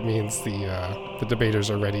believe that means the debaters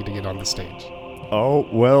are ready to get on the stage. Oh,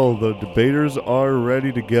 well, the debaters are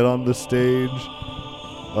ready to get on the stage.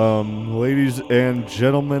 Ladies and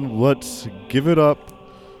gentlemen, let's give it up.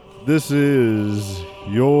 This is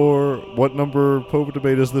what number Pope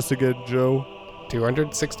debate is this again, Joe?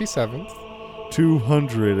 267th.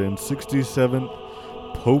 267th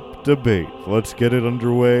Pope debate. Let's get it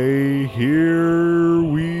underway. Here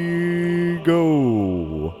we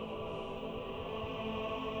go.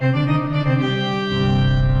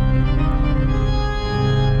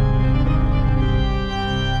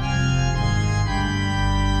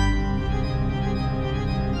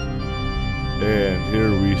 And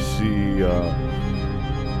here we see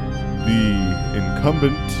the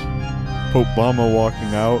incumbent, Pope Bama,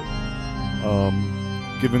 walking out,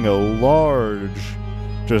 giving a large,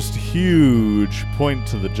 just huge point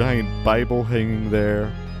to the giant Bible hanging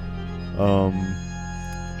there.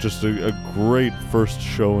 Just a great first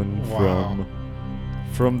showing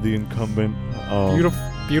from the incumbent.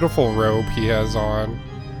 Beautiful robe he has on.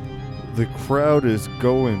 The crowd is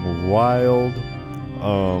going wild.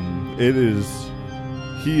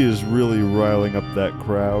 He is really riling up that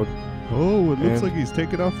crowd. Oh, it looks like he's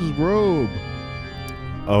taking off his robe.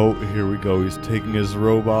 Oh, here we go. He's taking his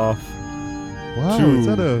robe off. Wow,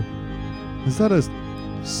 it's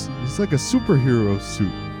like a superhero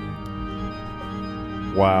suit.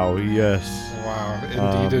 Wow, yes. Wow,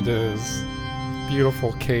 indeed it is.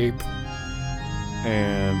 Beautiful cape.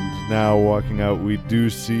 And now walking out, we do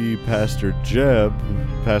see Pastor Jeb.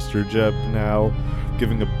 Pastor Jeb now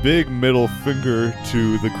giving a big middle finger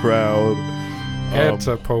to the crowd. And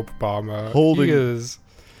to Pope Bama.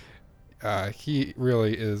 He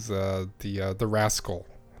really is the rascal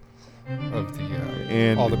of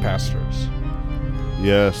all the pastors.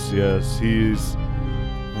 Yes, he's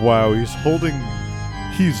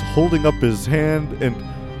holding up his hand, and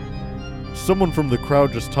someone from the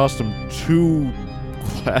crowd just tossed him 2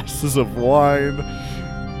 glasses of wine,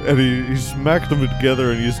 and he smacked them together,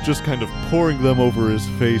 and he's just kind of pouring them over his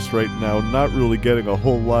face right now, not really getting a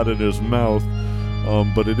whole lot in his mouth,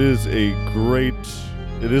 but it is a great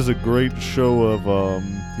show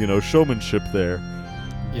of showmanship there.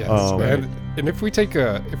 Yes, and if we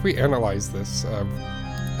analyze this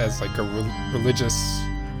as like a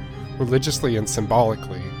religiously and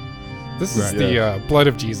symbolically, this is the blood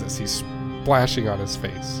of Jesus. He's splashing on his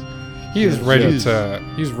face. He is ready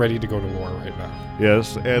to go to war right now.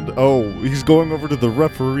 Yes, and he's going over to the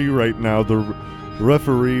referee right now. The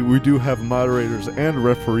referee, we do have moderators and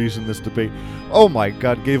referees in this debate. Oh my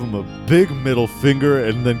God, gave him a big middle finger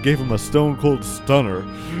and then gave him a stone cold stunner.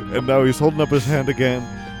 And now he's holding up his hand again.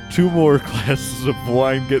 2 more glasses of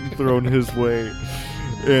wine getting thrown his way.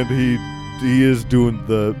 And he is doing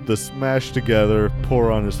the smash together,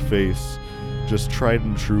 pour on his face. Just tried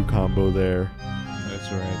and true combo there.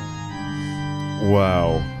 That's right.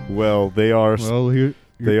 Wow. Well, they are they're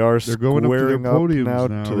going up to their podiums now,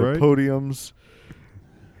 to their podiums.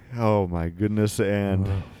 Oh my goodness!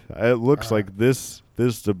 And it looks like this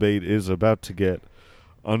debate is about to get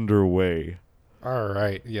underway. All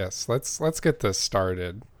right. Yes. Let's get this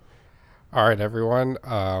started. All right, everyone.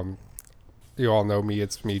 You all know me.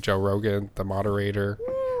 It's me, Joe Rogan, the moderator.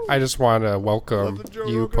 I just want to welcome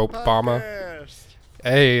you, Pope Bama.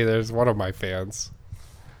 Hey, there's one of my fans.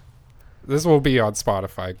 This will be on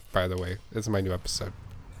Spotify, by the way. It's my new episode.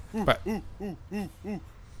 But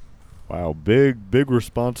wow, big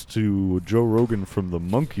response to Joe Rogan from the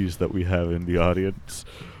monkeys that we have in the audience.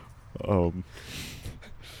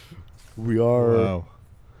 We are. Wow.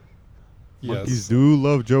 Yes. Monkeys do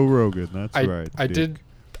love Joe Rogan. That's right.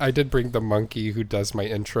 I did bring the monkey who does my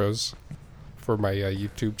intros for my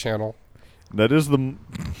YouTube channel. That is the.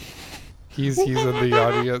 He's in the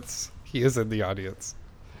audience. He is in the audience.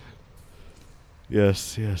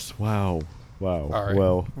 Yes, yes. Wow. Wow. All right.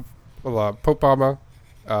 Well, Well, Pope Bama,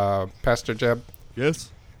 Pastor Jeb,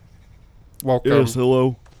 Yes. welcome yes,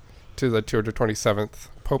 hello. to the 227th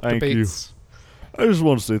Pope Thank you. Debates. I just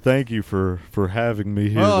want to say thank you for having me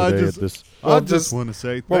here Well, today at this. Well, I just- just want to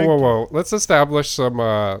say Whoa, thank whoa, you. whoa! Let's establish some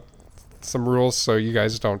rules so you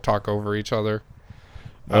guys don't talk over each other.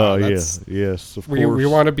 Oh, that's- yes, of We course.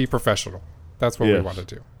 want to be professional. That's what we Yes. want to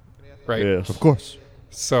do, right? Yes. Of course.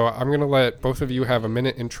 So I'm gonna let both of you have a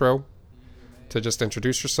minute intro to just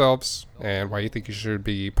introduce yourselves and why you think you should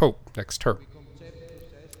be Pope next term.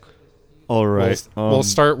 All right. We'll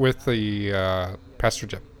start with the Pastor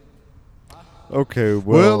Jeb. Okay.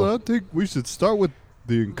 Well, Well. I think we should start with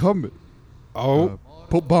the incumbent, Oh,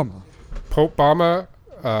 Pope Bama. Pope Bama.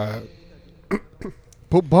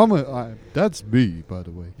 Pope Bama, that's me, by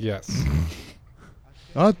the way. Yes.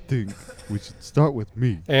 I think we should start with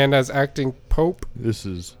me. And as acting Pope, This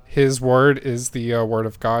is. his word is the word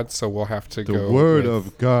of God, so we'll have to The go word with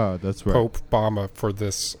of God. That's right. Pope Bama for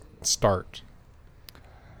this start.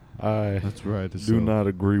 I That's right. do not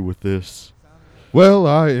agree with this. Well,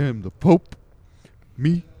 I am the Pope.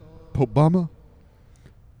 Me, Pope Bama.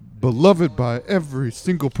 Beloved by every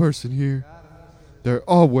single person here. They're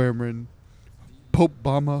all wearing Pope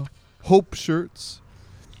Bama Hope shirts.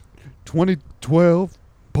 2012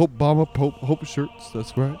 Pope Bama Pope Hope shirts.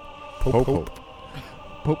 That's right. Pope, Pope.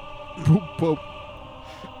 Pope, Pope.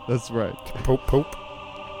 That's right. Pope.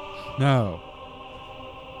 Now,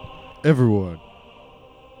 everyone,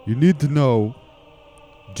 you need to know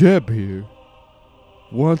Jeb here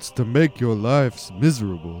wants to make your lives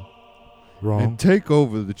miserable Wrong. and take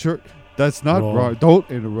over the church. That's not Wrong. right. Don't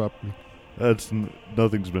interrupt me. That's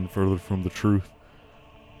nothing's been further from the truth.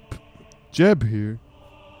 Jeb here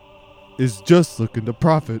is just looking to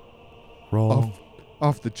profit Wrong.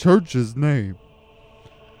 off the church's name.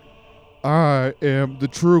 I am the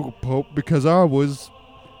true pope because I was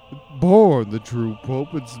born the true pope.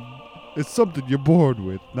 It's something you're born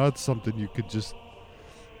with, not something you could just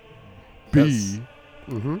be. Yes.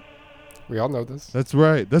 Mm-hmm. We all know this. That's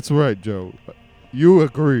right. That's right, Joe. You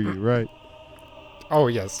agree, right? Oh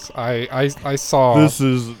yes, I saw This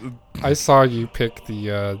is. I saw you pick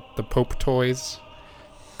the Pope toys.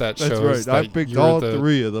 That That's shows right. I that picked you're all the,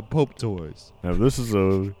 3 of the pope toys. Now, this is a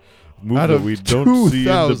move Out that of we don't see in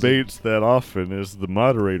 2,000. debates that often, is the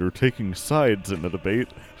moderator taking sides in a debate.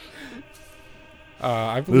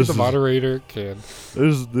 I believe This the is- moderator can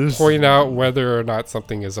This point out whether or not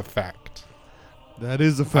something is a fact. That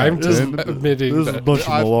is a fact. I'm just And admitting this is a that bunch of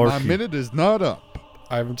my malarkey. minute is not up.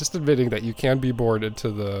 I'm just admitting that you can be born into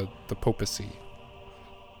the papacy.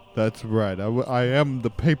 That's right. I am the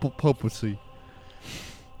papal papacy.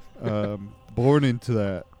 Born into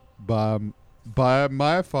that by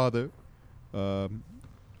my father,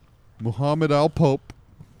 Muhammad Al Pope.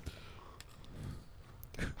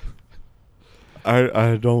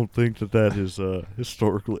 I don't think that is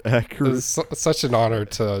historically accurate. It's such an honor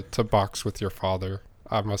to box with your father,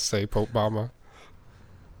 I must say, Pope Bama.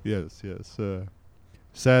 Yes.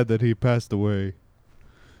 Sad that he passed away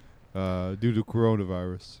due to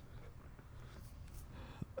coronavirus.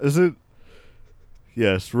 Is it?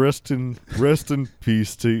 Yes. Rest in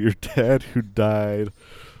peace to your dad who died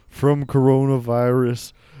from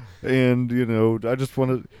coronavirus. And I just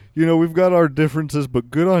want to, we've got our differences,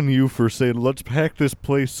 but good on you for saying, let's pack this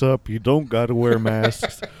place up. You don't got to wear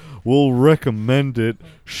masks. We'll recommend it.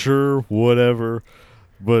 Sure, whatever.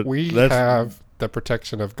 But We have the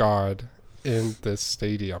protection of God in this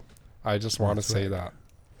stadium. I just want to say that.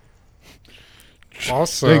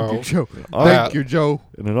 Also, Thank you, Joe. Thank you, Joe.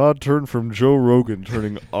 in an odd turn from Joe Rogan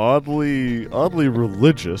turning oddly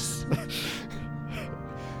religious.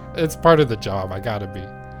 it's part of the job. I gotta be.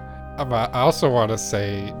 I also want to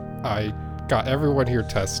say I got everyone here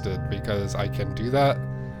tested because I can do that.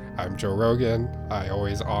 I'm Joe Rogan. I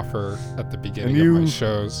always offer at the beginning of my you-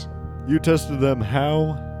 shows. You tested them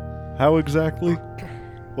how? How exactly?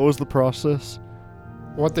 What was the process?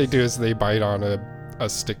 What they do is they bite on a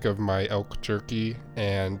stick of my elk jerky,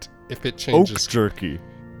 and if it changes Oak jerky.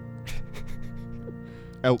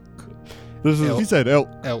 Elk. This is He said elk.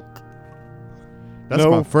 elk, That's No,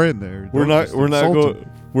 my friend there. we're Don't not just we're not insult going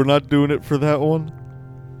him. we're not doing it for that one.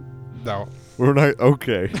 no, We're not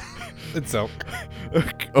okay. it's elk.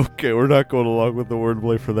 Okay, we're not going along with the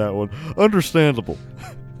wordplay for that one. Understandable.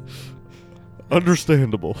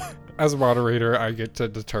 Understandable. As a moderator, I get to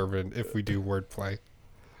determine if we do wordplay.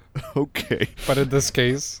 Okay. But in this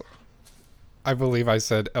case, I believe I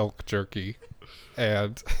said elk jerky,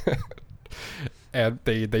 and and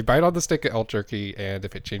they bite on the stick of elk jerky, and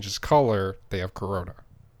if it changes color, they have corona.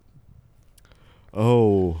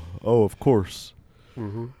 Oh, of course.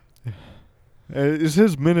 Mm-hmm. Is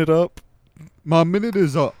his minute up? My minute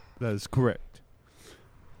is up. That is correct.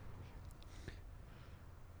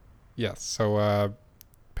 Yes. So,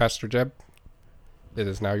 Pastor Jeb, it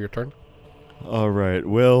is now your turn. All right.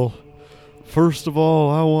 Well, first of all,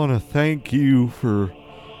 I want to thank you for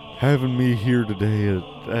having me here today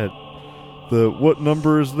at the, what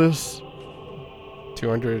number is this?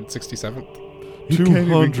 267th. You can't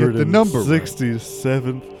even get the number right.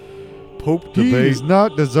 267th Pope He debate. is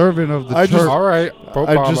not deserving of the I church. just- All right, Pope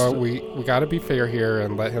I Obama, just- we got to be fair here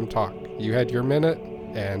and let him talk. You had your minute,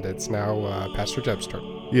 and it's now Pastor Jeb's turn.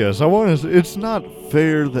 Yes, I want to. It's not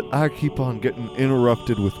fair that I keep on getting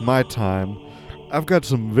interrupted with my time. I've got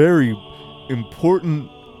some very important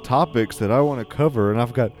topics that I want to cover, and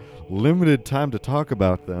I've got limited time to talk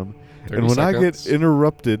about them. 30 And when I get seconds.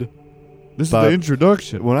 interrupted, This is But- the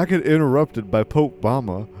introduction. when I get interrupted by Pope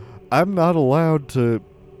Obama, I'm not allowed to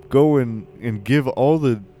go and give all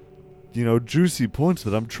the, juicy points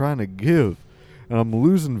that I'm trying to give. And I'm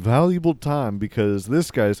losing valuable time because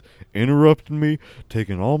this guy's interrupting me,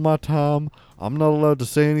 taking all my time. I'm not allowed to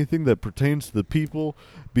say anything that pertains to the people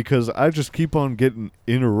because I just keep on getting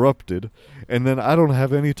interrupted, and then I don't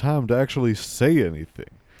have any time to actually say anything.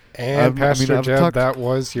 And Pastor I've Jeb, talked- that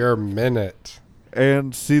was your minute.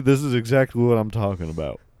 And see, this is exactly what I'm talking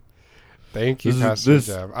about. Thank you, This is- Pastor this-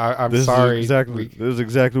 Jeb. I'm This sorry. is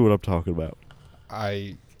exactly what I'm talking about.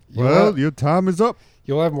 Well, your time is up.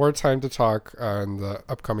 You'll have more time to talk on the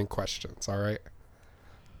upcoming questions, all right?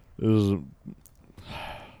 This is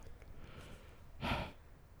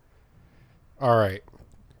All right.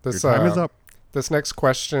 Your This time is up. This next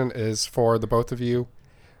question is for the both of you.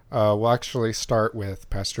 We'll actually start with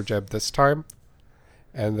Pastor Jeb this time,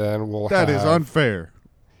 and then we'll That have... is unfair.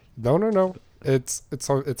 No. It's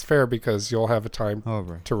fair because you'll have a time All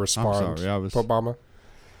right. to respond. I'm sorry. Obama.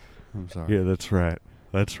 I'm sorry. Yeah, that's right.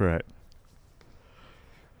 That's right.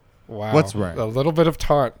 Wow. What's right? A little bit of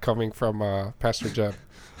taunt coming from Pastor Jeb.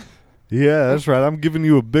 Yeah, that's right. I'm giving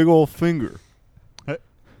you a big old finger.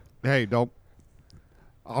 Hey, don't.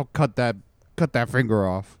 I'll cut that finger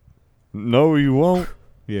off. No, you won't.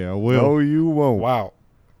 Yeah, I will. No, you won't. Wow.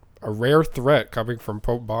 A rare threat coming from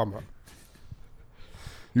Pope Obama.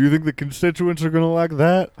 You think the constituents are going to like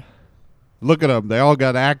that? Look at them. They all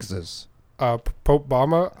got axes. Pope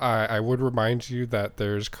Obama, I would remind you that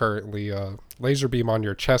there's currently a laser beam on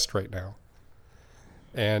your chest right now.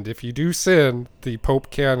 And if you do sin, the Pope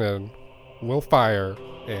cannon will fire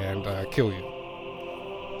and kill you.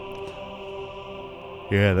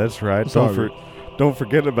 Yeah, that's right. Sorry. Don't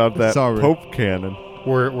forget about that Sorry. Pope cannon.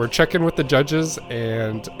 We're checking with the judges,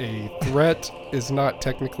 and a threat is not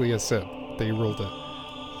technically a sin. They ruled it.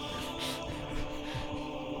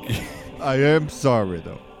 I am sorry,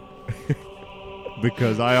 though.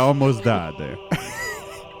 Because I almost died there.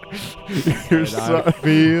 You're, And I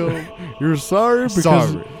feel you're sorry because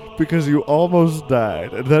sorry. because you almost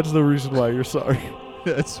died, and that's the reason why you're sorry.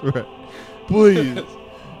 That's right. Please.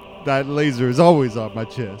 That laser is always on my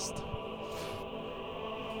chest.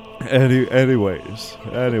 Anyways,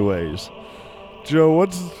 Joe,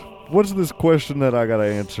 what's this question that I gotta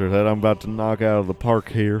answer that I'm about to knock out of the park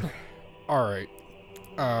here? All right.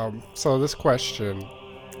 So this question,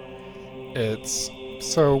 it's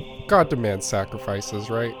so God demands sacrifices,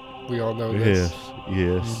 right? We all know this.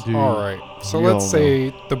 Yes. Dude. All right. So We let's all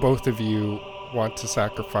say the both of you want to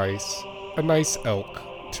sacrifice a nice elk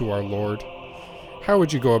to our Lord. How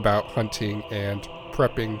would you go about hunting and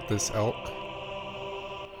prepping this elk?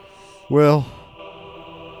 Well,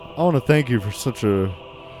 I want to thank you for such a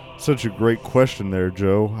great question there,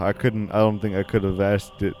 Joe. I don't think I could have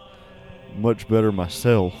asked it much better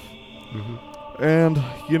myself. Mm-hmm. And,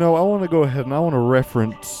 I want to go ahead and I want to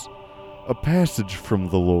reference a passage from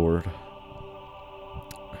the Lord.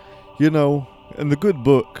 In the good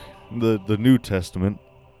book, the New Testament,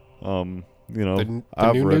 The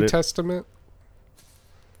I've read New it. Testament?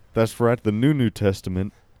 That's right, the New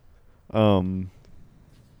Testament. In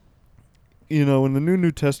the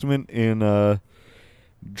New Testament, in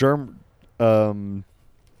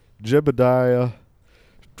Jebediah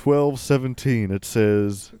 12:17, it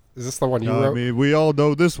says, Is this the one you I wrote? mean, we all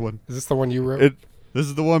know this one. Is this the one you wrote? This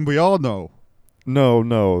is the one we all know.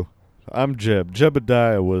 No, I'm Jeb.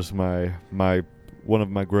 Jebediah was my one of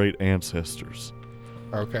my great ancestors.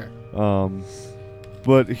 Okay.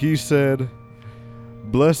 But he said,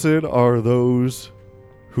 "Blessed are those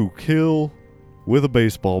who kill with a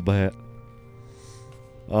baseball bat."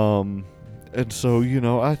 And so,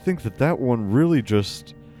 I think that one really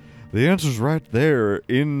just, the answer's right there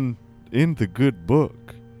in the good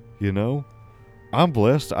book, I'm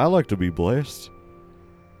blessed. I like to be blessed.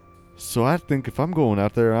 So I think if I'm going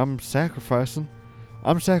out there, I'm sacrificing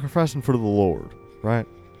for the Lord, right?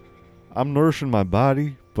 I'm nourishing my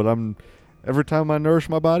body, but every time I nourish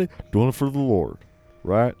my body, doing it for the Lord,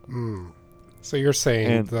 right? So you're saying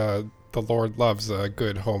And- the Lord loves a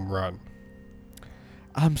good home run.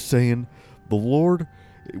 I'm saying the Lord,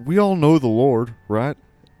 we all know the Lord, right?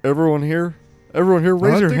 Everyone here,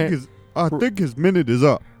 raise your hand. I think his minute is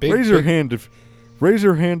up. Raise your hand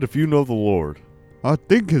if you know the Lord. I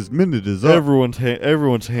think his minute is up. Everyone's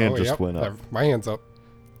hand Oh, just yep, went up. My hand's up.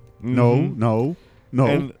 No, Mhm. no.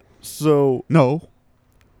 And so No.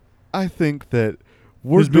 I think that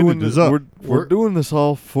we're His doing minute this. is up. We're doing this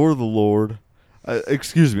all for the Lord.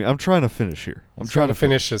 Excuse me. I'm trying to finish here. I'm trying to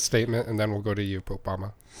finish his statement, and then we'll go to you, Pope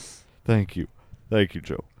Obama. Thank you,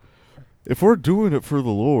 Joe. If we're doing it for the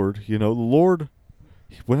Lord, the Lord,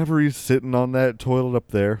 whenever he's sitting on that toilet up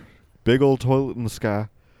there, big old toilet in the sky,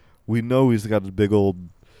 we know he's got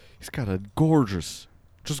a gorgeous,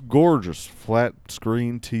 just gorgeous flat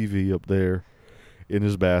screen TV up there in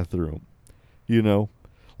his bathroom.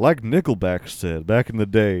 Like Nickelback said back in the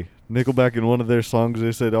day. Nickelback, in one of their songs,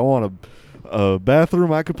 they said, I want a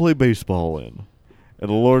bathroom I could play baseball in. And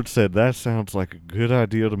the Lord said, that sounds like a good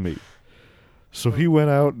idea to me. So he went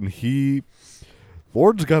out and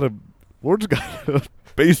Lord's got a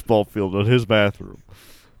baseball field in his bathroom.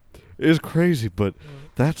 It's crazy, but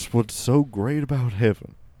that's what's so great about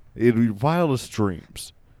heaven. Wildest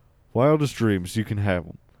dreams, you can have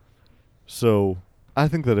them. So I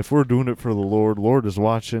think that if we're doing it for the Lord is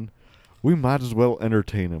watching, we might as well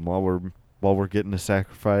entertain him while we're getting a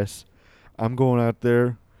sacrifice. I'm going out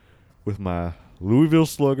there with my Louisville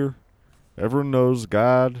Slugger. Everyone knows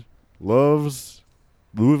God loves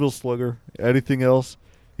Louisville Slugger. Anything else,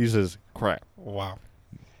 he says crap. Wow.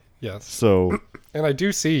 Yes. So, And I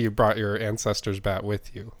do see you brought your ancestor's bat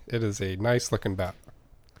with you. It is a nice looking bat.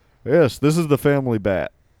 yes, this is the family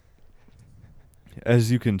bat.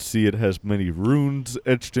 As you can see, it has many runes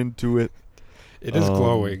etched into it. It is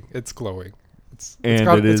glowing. It's glowing. It's And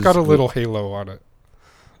got a little halo on it.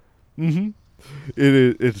 Mm-hmm.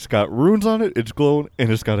 It's got runes on it, it's glowing,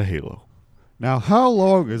 and it's got a halo. Now, how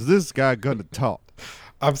long is this guy gonna talk?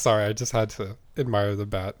 I'm sorry, I just had to admire the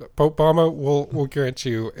bat. Pope Obama will grant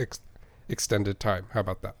you extended time. How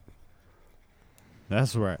about that?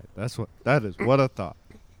 That's right. That is what I thought.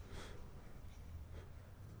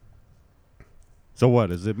 So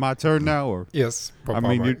what, is it my turn now, or? Yes, Pope I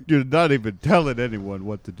mean, Obama. you're not even telling anyone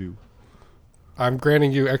what to do. I'm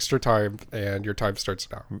granting you extra time, and your time starts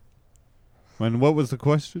now. And what was the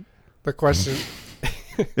question? The question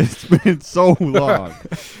It's been so long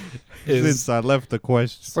is: since I left the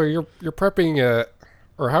question. so you're prepping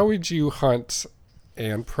or how would you hunt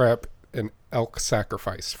and prep an elk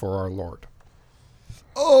sacrifice for our Lord?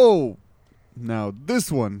 Oh, now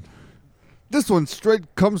this one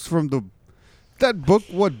straight comes from that book.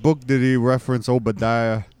 What book did he reference?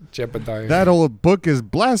 Obadiah. Jebediah. That old book is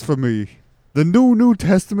blasphemy. The New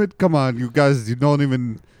Testament. Come on, you guys. You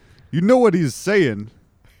know what he's saying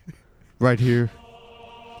right here.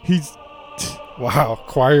 Wow,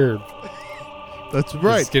 choir. That's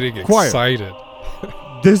right. He's getting Choir. excited.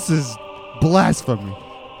 This is blasphemy.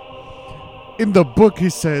 In the book, he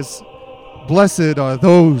says, "Blessed are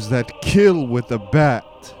those that kill with a bat."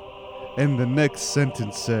 And the next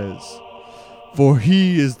sentence says, "For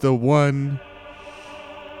he is the one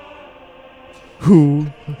who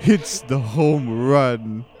hits the home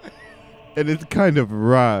run." And it kind of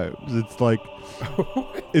rhymes. It's like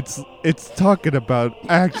it's talking about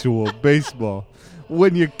actual baseball.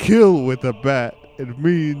 When you kill with a bat, it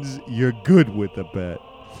means you're good with a bat.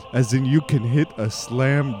 As in you can hit a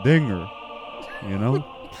slam dinger. You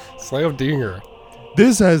know? Slam dinger.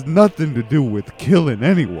 This has nothing to do with killing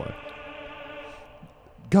anyone.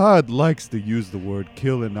 God likes to use the word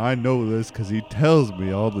kill, and I know this because he tells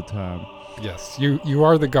me all the time. Yes, you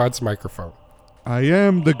are the God's microphone. I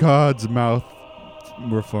am the God's mouth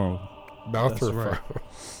phone. Mouth That's or right.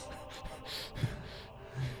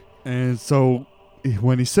 And so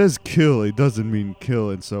when he says kill, it doesn't mean kill.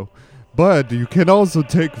 And so, but you can also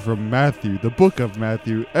take from Matthew, the book of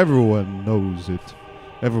Matthew. Everyone knows it.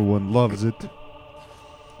 Everyone loves it.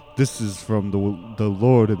 This is from the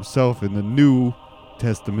Lord himself in the New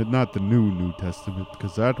Testament, not the New Testament,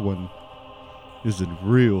 because that one isn't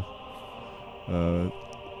real.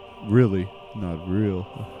 Really not real.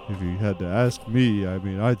 If you had to ask me, I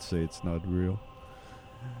mean, I'd say it's not real.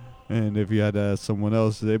 And if you had to ask someone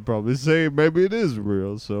else, they'd probably say maybe it is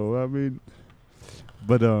real. So, I mean,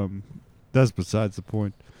 but that's besides the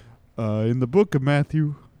point. In the book of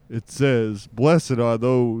Matthew, it says, "Blessed are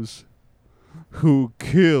those who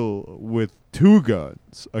kill with 2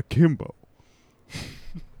 guns akimbo.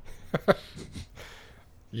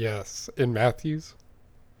 Yes, in Matthews.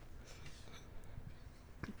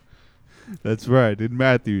 That's right. In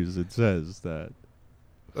Matthews, it says that.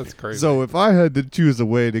 That's crazy. So if I had to choose a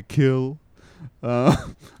way to kill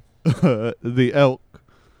the elk,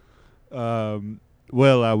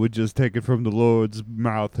 well, I would just take it from the Lord's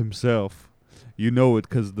mouth himself. You know it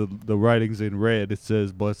because the writing's in red. It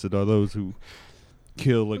says, "Blessed are those who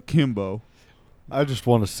kill akimbo." I just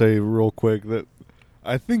want to say real quick that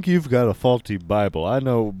I think you've got a faulty Bible. I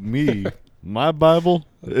know me, my Bible,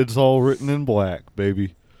 it's all written in black,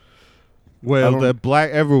 baby. Well, don't- the black.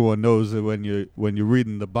 Everyone knows that when you're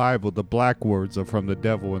reading the Bible, the black words are from the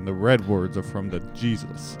devil and the red words are from the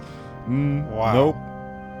Jesus.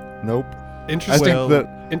 Wow. Nope. Interesting. Well,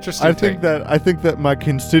 Interesting. I think that my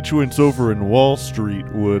constituents over in Wall Street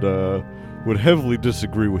would heavily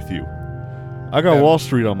disagree with you. I got Yeah. Wall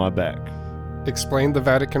Street on my back. Explain the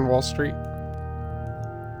Vatican Wall Street.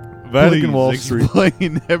 Please Vatican Wall Street.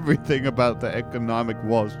 explain everything about the economic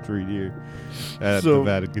Wall Street here at the So-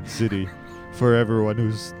 Vatican City for everyone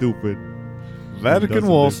who's stupid. Vatican doesn't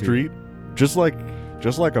Wall live here. Street, just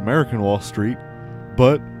like American Wall Street,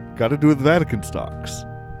 but got to do with Vatican stocks.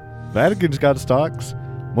 Vatican's got stocks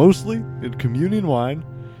mostly in communion wine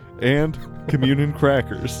and communion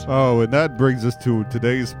crackers. Oh, and that brings us to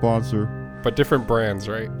today's sponsor, But different brands,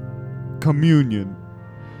 right? Communion.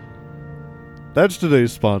 That's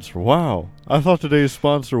today's sponsor. Wow. I thought today's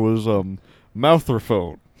sponsor was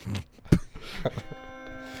Moutherphone.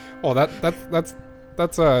 Well, that's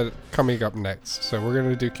coming up next. So we're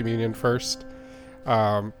gonna do communion first.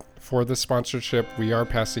 For the sponsorship, we are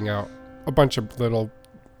passing out a bunch of little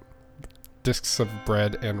discs of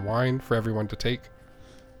bread and wine for everyone to take.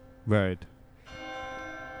 Right.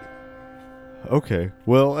 Okay.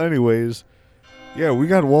 Well, anyways, yeah, we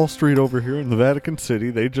got Wall Street over here in the Vatican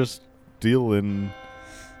City. They just deal in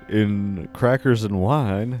crackers and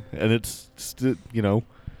wine, and it's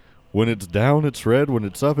when it's down it's red, when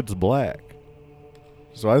it's up it's black.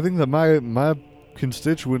 So I think that my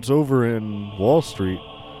constituents over in Wall Street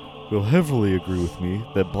will heavily agree with me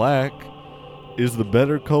that black is the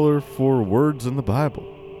better color for words in the Bible.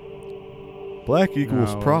 Black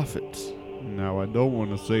equals Now- prophets. Now, I don't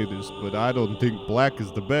want to say this, but I don't think black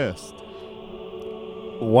is the best.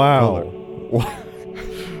 Wow. Wow.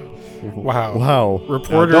 Wow. Now,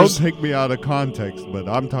 Reporters. don't take me out of context, but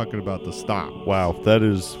I'm talking about the stop. Wow, that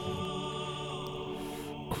is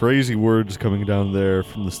crazy words coming down there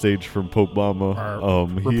from the stage from Pope Obama. Our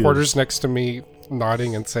He reporters is- next to me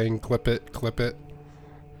nodding and saying, "Clip it, clip it."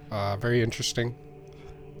 Very interesting.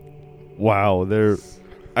 wow, there.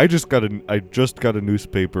 I just got a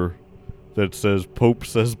newspaper that says Pope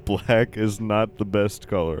says black is not the best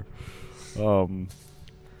color.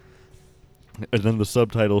 And then the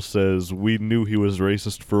subtitle says, "We knew he was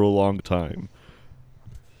racist for a long time."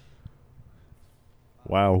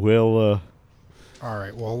 Wow. Well, All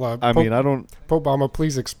right. Well, I mean, I don't. Pope Obama,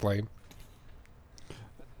 please explain.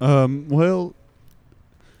 Well,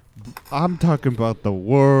 I'm talking about the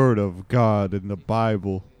Word of God in the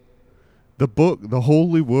Bible. The book, the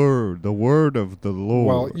Holy Word, the Word of the Lord.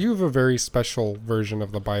 Well, you have a very special version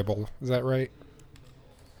of the Bible. Is that right?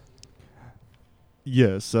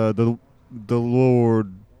 Yes, the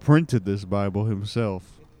Lord printed this Bible himself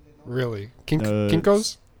Really? at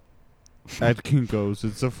Kinko's? Kinko's.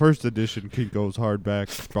 It's the first edition Kinko's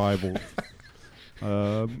hardback Bible.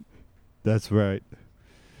 That's right.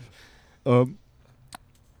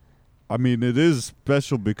 I mean, it is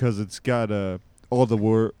special because it's got all the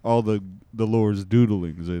Lord's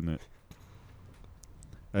doodlings in it,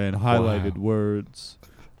 and highlighted words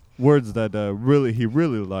that he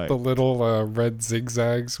really liked. The little red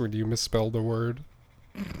zigzags when you misspelled a word.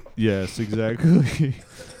 Yes, exactly.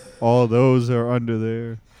 All those are under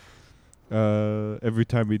there. Every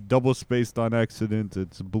time he double spaced on accident,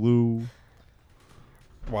 it's blue.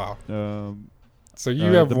 Wow. Um, So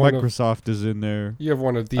you have the one of Microsoft is in there. you have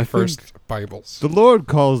one of the I first think Bibles. The Lord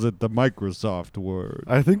calls it the Microsoft word.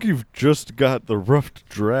 I think you've just got the rough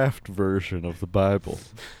draft version of the Bible.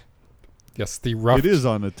 Yes, the rough. It is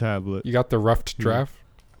on a tablet. You got the roughed Yeah. draft.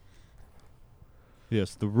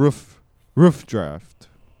 Yes, the roof draft.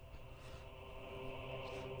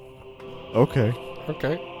 Okay.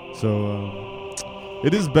 Okay. So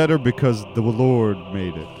it is better because the Lord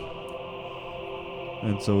made it,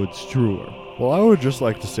 and so it's truer. Well, I would just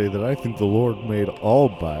like to say that I think the Lord made all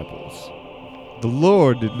Bibles. The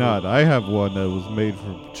Lord did not. I have one that was made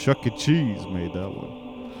from Chuck E. Cheese. Made that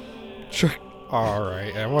one. All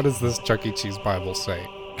right. And what does this Chuck E. Cheese Bible say?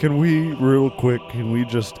 Can we, real quick,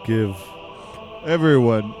 just give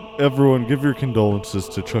Everyone, give your condolences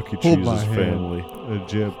to Chuck E. hold my Cheese's hand, family.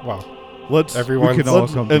 Jim. Wow. Let's Everyone, we can all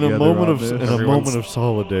let's- come in together a moment on of this. in a Everyone's- moment of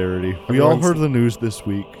solidarity. We all everyone's- heard the news this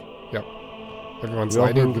week. Everyone's We all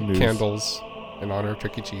heard the lighting news. candles in honor of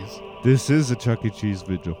Chuck E. Cheese. This is a Chuck E. Cheese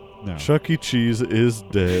vigil. Now, Chuck E. Cheese is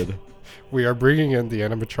dead. We are bringing in the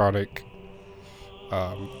animatronic,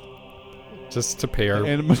 just to pay our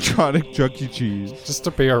animatronic Chuck E. Cheese.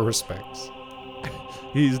 respects.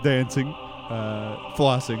 He's dancing,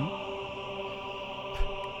 flossing.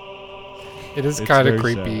 It is It's kind of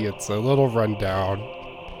very creepy. sad. It's a little rundown,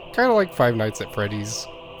 kind of like Five Nights at Freddy's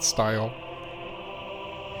style.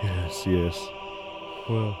 Yes.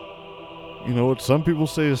 Well, you know what some people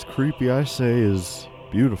say is creepy, I say is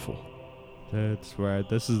beautiful. That's right.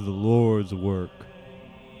 This is the Lord's work.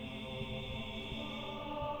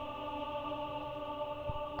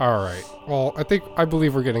 All right. Well, I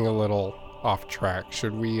believe we're getting a little off track.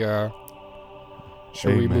 Should we Amen.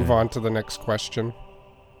 move on to the next question?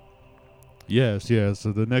 Yes.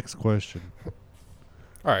 So the next question.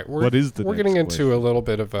 All right. What is the We're next getting into question? a little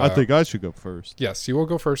bit of. I think I should go first. Yes, you will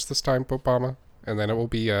go first this time, Obama, and then it will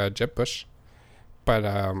be Jeb Bush. But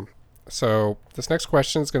so this next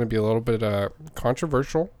question is going to be a little bit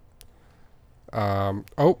controversial. I'm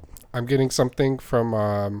getting something from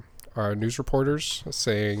our news reporters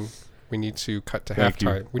saying we need to cut to Thank you.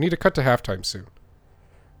 halftime. We need to cut to halftime soon.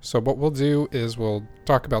 So what we'll do is we'll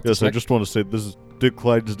talk about this. Yes, I just want to say this is Dick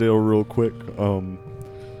Clydesdale real quick.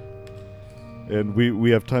 And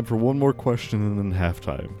we have time for one more question and then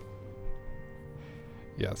halftime.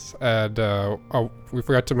 Yes, and we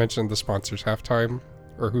forgot to mention the sponsors halftime,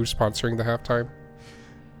 or who's sponsoring the halftime.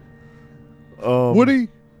 Woody,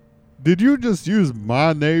 did you just use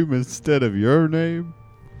my name instead of your name?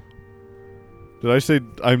 Did I say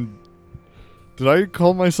Did I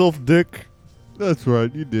call myself Dick? That's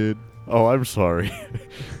right, you did. Oh, I'm sorry.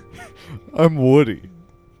 I'm Woody.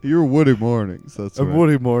 You're Woody Mornings. That's I'm right.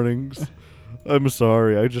 Woody Mornings. I'm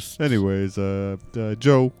sorry. I just. Anyways,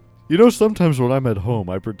 Joe. You know, sometimes when I'm at home,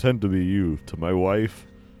 I pretend to be you to my wife.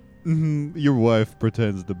 Your wife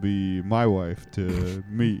pretends to be my wife to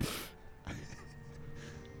me.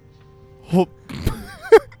 Oh.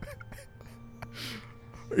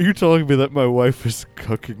 Are you telling me that my wife is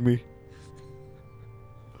cucking me?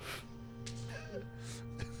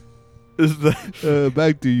 Is that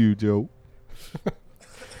Back to you, Joe.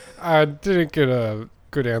 I didn't get a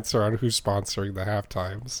good answer on who's sponsoring the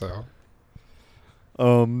halftime, so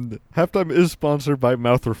halftime is sponsored by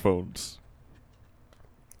Moutherphones.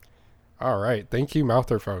 all right. Thank you,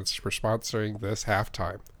 Moutherphones, for sponsoring this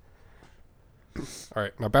halftime. All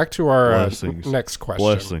right, now back to our Blessings. next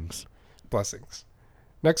question. Blessings.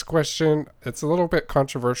 Next question. It's a little bit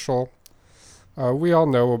controversial. We all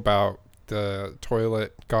know about the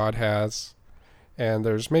toilet God has, and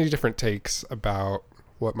there's many different takes about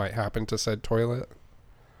what might happen to said toilet.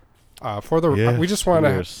 We just want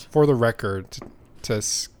to, yes. for the record, to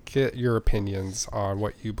get your opinions on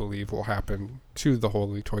what you believe will happen to the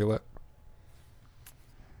holy toilet.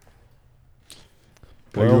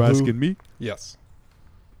 Are you asking me? Yes.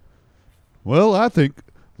 Well, I think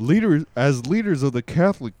as leaders of the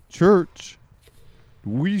Catholic Church,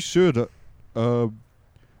 we should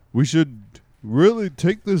really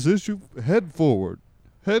take this issue head forward,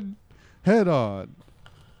 head on.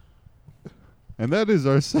 And that is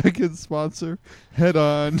our second sponsor, Head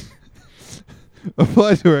On.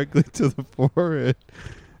 Apply directly to the forehead.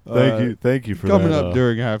 Thank you for Coming that. up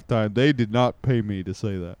during halftime. They did not pay me to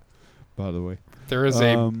say that, by the way. There is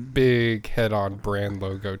a big head-on brand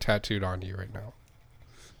logo tattooed on you right now.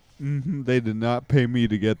 They did not pay me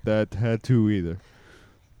to get that tattoo either.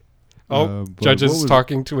 Oh, But judges what was-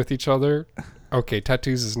 talking with each other. Okay,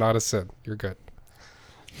 tattoos is not a sin. You're good.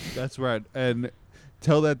 That's right. And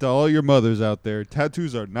tell that to all your mothers out there.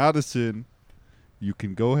 Tattoos are not a sin. You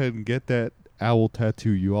can go ahead and get that owl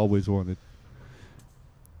tattoo you always wanted.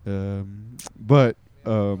 But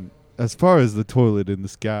as far as the toilet in the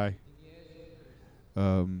sky,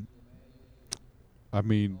 I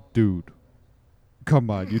mean, dude, come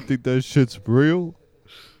on. You think that shit's real?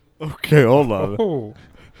 Okay, hold on. Oh,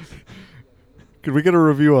 Could we get a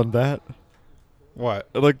review on that? what?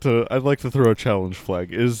 I'd like to throw a challenge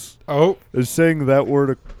flag. Is Oh, saying that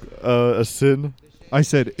word a sin? I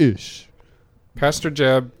said ish. Pastor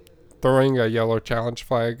Jeb throwing a yellow challenge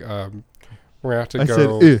flag. We're gonna have to I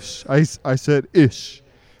go. said ish. I said ish.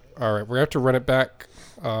 All right, we're gonna have to run it back.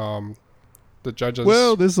 The judges.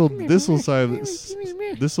 Well, this'll silence.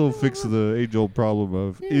 This'll fix the age-old problem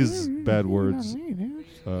of is bad words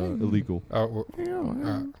illegal.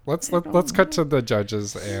 let's cut to the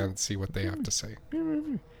judges and see what they have to say.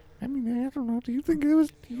 I mean, I don't know. Do you think it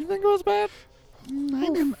was bad? I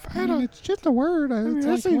mean, it's just a word. It's I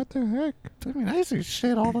like, see- what the heck? I mean, I say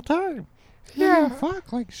shit all the time. Yeah,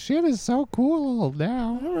 fuck. Like, shit is so cool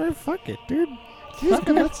now. All right, fuck it, dude. Fuck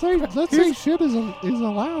it, let's say shit is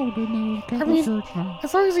allowed in the Catholic Church now.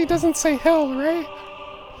 As long as he doesn't say hell, right?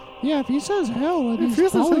 Yeah, if he says hell, then If he's he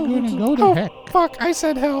says probably hell, going to it's- go to Oh, heck. fuck, I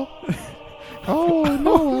said hell. Oh,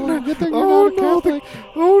 no. Well, good thing you're Oh, not a no, Catholic.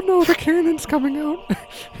 Oh no, the cannon's coming out.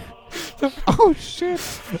 Oh, shit.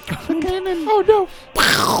 The cannon. Oh, no.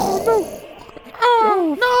 Oh, no.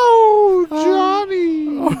 Oh, no, Johnny.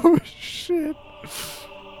 Oh shit.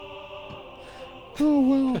 Oh,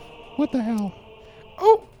 well. What the hell?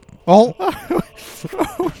 Oh, Oh.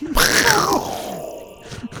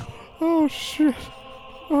 Oh shit.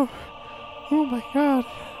 Oh my god.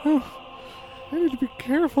 Oh, I need to be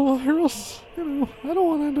careful or else, I don't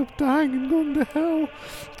want to end up dying and going to hell.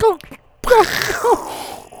 Go.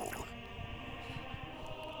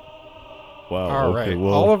 Wow. all okay, right.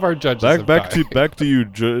 well, All of our judges have back died. to you,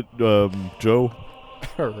 Joe.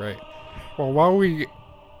 All right. Well, while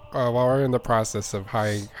we're in the process of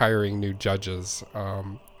hiring new judges,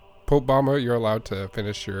 Pope Bama, you're allowed to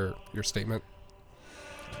finish your statement.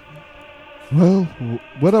 Well,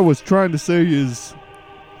 what I was trying to say is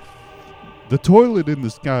the toilet in the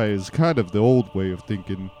sky is kind of the old way of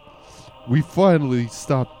thinking. We finally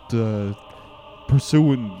stopped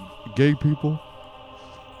pursuing gay people.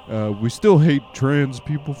 We still hate trans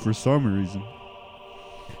people for some reason.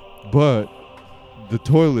 But the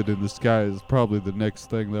toilet in the sky is probably the next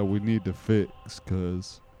thing that we need to fix,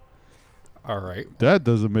 because All right. that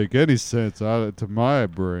doesn't make any sense to my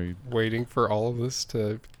brain. Waiting for all of this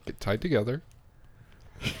to get tied together.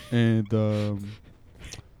 And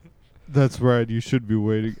that's right, you should be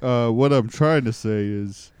waiting. What I'm trying to say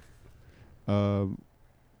is the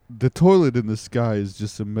toilet in the sky is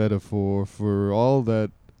just a metaphor for all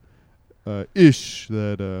that ish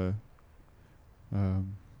that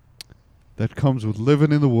that comes with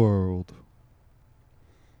living in the world.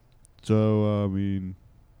 So, I mean,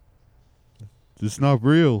 it's not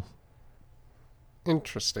real.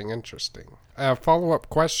 Interesting. Follow-up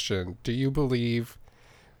question. Do you believe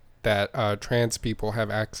that trans people have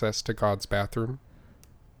access to God's bathroom?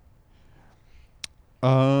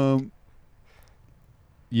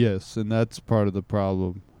 Yes, and that's part of the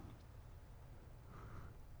problem.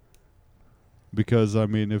 Because, I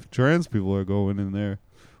mean, if trans people are going in there,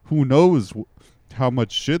 who knows how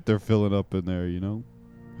much shit they're filling up in there, you know?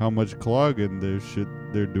 How much clogging their shit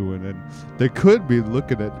they're doing. And they could be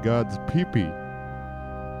looking at God's pee-pee.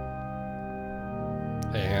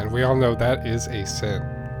 And we all know that is a sin.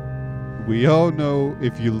 We all know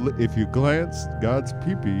if you glance God's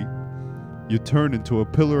pee-pee, you turn into a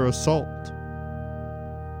pillar of salt.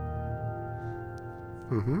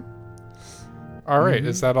 Mm-hmm. All right.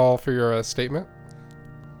 Is that all for your statement?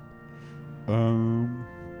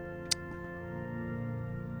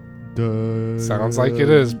 Sounds like it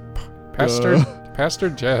is. Pastor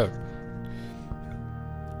Jeb.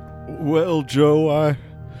 Well, Joe, I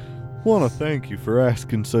want to thank you for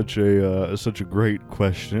asking such a great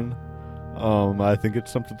question. I think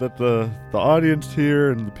it's something that the audience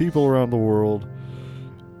here and the people around the world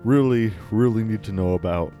really need to know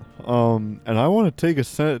about. And I want to take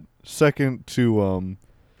a second to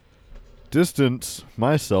distance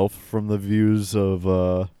myself from the views of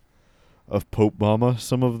Pope Bama.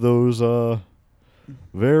 Some of those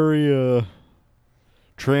very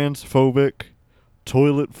transphobic,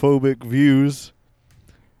 toilet-phobic views,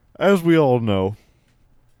 as we all know,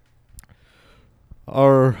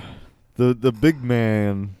 are the big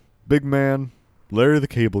man, Larry the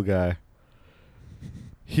Cable Guy.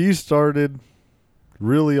 He started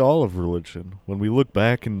really all of religion. When we look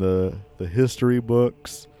back in the history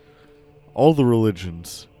books, all the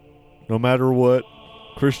religions, no matter what,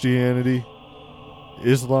 Christianity,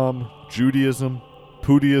 Islam, Judaism,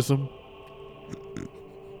 Buddhism,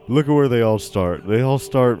 look at where they all start. They all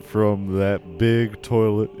start from that big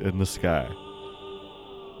toilet in the sky.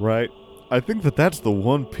 Right? I think that that's the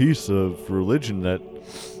one piece of religion that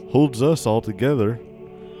holds us all together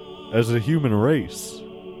as a human race.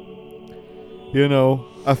 You know,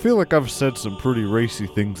 I feel like I've said some pretty racy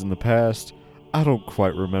things in the past. I don't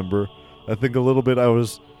quite remember. I think a little bit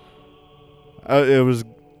it was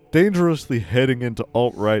dangerously heading into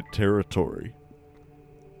alt-right territory.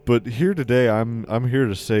 But here today, I'm here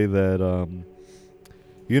to say that,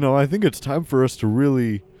 I think it's time for us to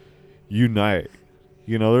really unite.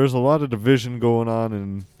 You know, there's a lot of division going on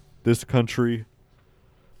in this country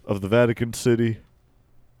of the Vatican City.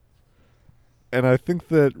 And I think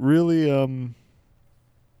that really,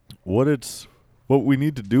 what it's what we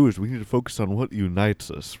need to do is we need to focus on what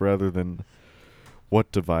unites us rather than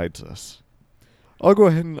what divides us. I'll go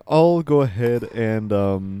ahead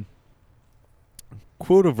and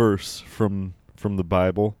quote a verse from the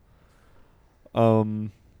Bible.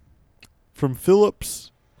 From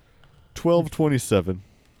Phillips 12:27.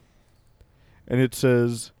 And it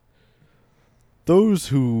says, "Those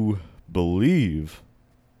who believe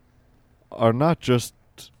are not just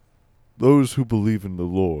those who believe in the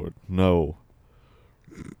Lord. No.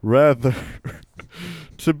 Rather,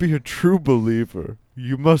 to be a true believer,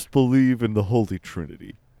 you must believe in the Holy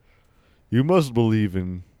Trinity. You must believe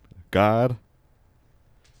in God,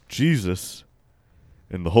 Jesus,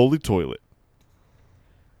 and the Holy Toilet."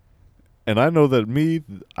 And I know that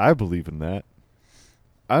I believe in that.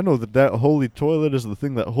 I know that Holy Toilet is the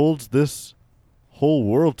thing that holds this whole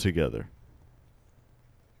world together.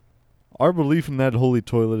 Our belief in that Holy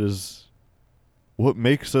Toilet is what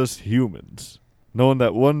makes us humans, knowing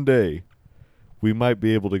that one day we might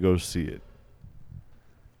be able to go see it.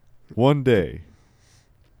 One day,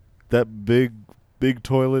 that big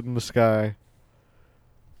toilet in the sky,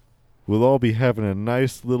 we'll all be having a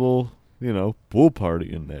nice little, pool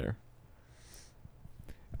party in there.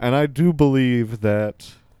 And I do believe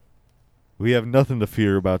that we have nothing to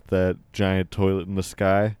fear about that giant toilet in the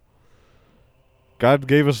sky. God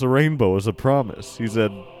gave us a rainbow as a promise. He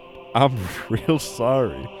said, "I'm real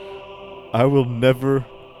sorry. I will never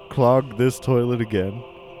clog this toilet again,"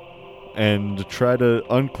 and try to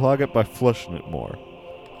unclog it by flushing it more.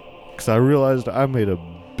 Because I realized I made a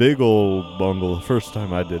big old bungle the first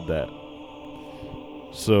time I did that.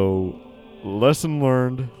 So, lesson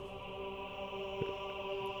learned.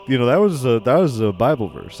 That was a Bible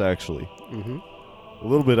verse, actually. Mm-hmm. A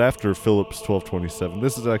little bit after Phillips 12:27.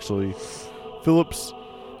 This is actually Phillips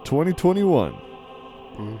 20:21.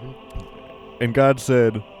 Mm-hmm. And God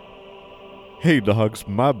said, "Hey dogs,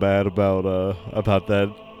 my bad about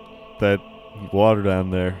that water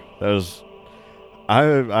down there. That was I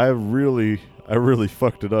really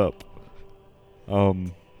fucked it up.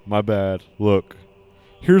 My bad. Look,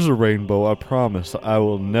 here's a rainbow. I promise I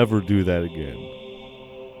will never do that again."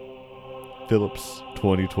 Phillips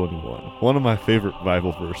 20:21. One of my favorite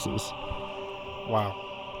Bible verses. Wow.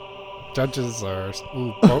 Judges are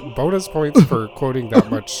bonus points for quoting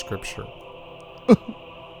that much scripture.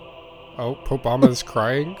 Oh, Pope Obama's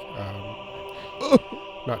crying.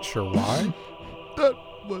 Not sure why. That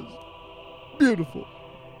was beautiful.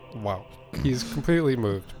 Wow. He's completely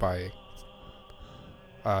moved by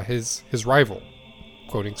his rival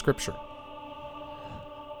quoting scripture.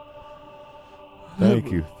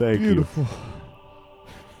 Thank you. Beautiful.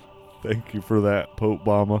 Thank you for that, Pope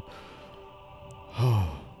Obama.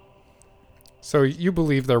 So you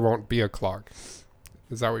believe there won't be a clog?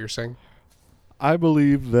 Is that what you're saying? I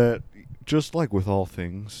believe that, just like with all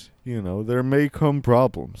things, there may come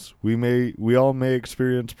problems. We all may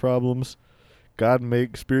experience problems. God may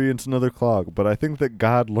experience another clog, but I think that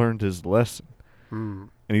God learned his lesson. Hmm.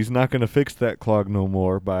 And he's not going to fix that clog no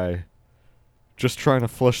more by just trying to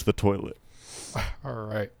flush the toilet. All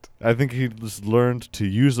right. I think he just learned to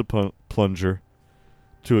use a plunger,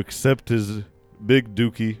 to accept his big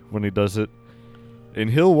dookie when he does it, and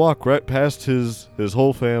he'll walk right past his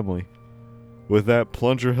whole family with that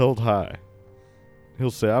plunger held high. He'll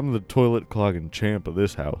say, "I'm the toilet clogging champ of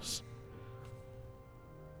this house."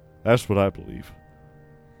 That's what I believe.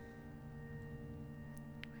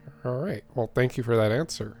 All right. Well, thank you for that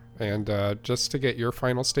answer. And just to get your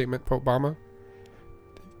final statement, Pope Obama,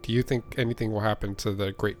 do you think anything will happen to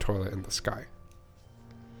the great toilet in the sky?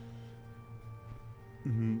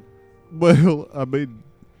 Well, I mean,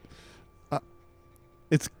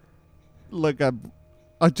 it's like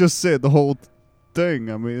I just said the whole thing.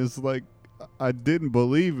 I mean, it's like I didn't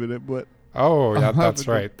believe in it, but Oh, yeah, I'm that's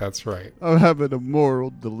having a- right. That's right. I'm having a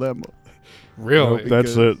moral dilemma. Really? Nope,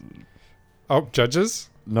 that's it. Oh, judges?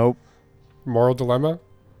 Nope. Moral dilemma?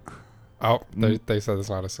 Oh, they said it's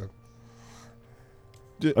not a sin.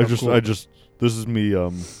 This is me,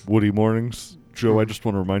 Woody Mornings. Joe, I just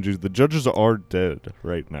want to remind you, the judges are dead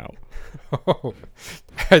right now. Oh,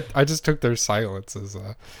 I just took their silence as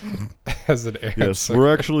an answer. Yes,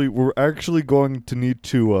 we're actually going to need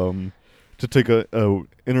to take a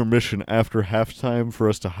intermission after halftime for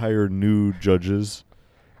us to hire new judges.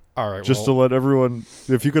 All right. Just to let everyone,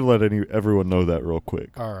 if you could let everyone know that real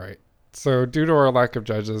quick. All right. So due to our lack of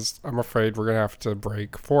judges, I'm afraid we're going to have to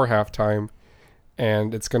break for halftime,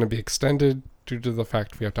 and it's going to be extended due to the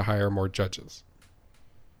fact we have to hire more judges.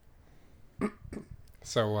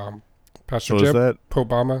 So, Pastor So is Jim, that? Pope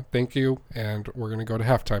Obama, thank you, and we're going to go to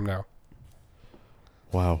halftime now.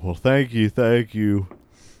 Wow. Well, thank you.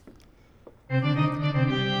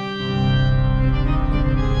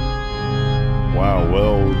 Wow,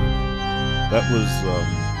 well, that was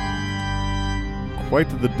quite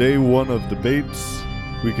the day one of debates.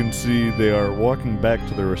 We can see they are walking back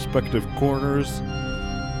to their respective corners.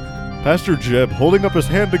 Pastor Jeb holding up his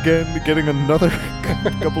hand again, getting another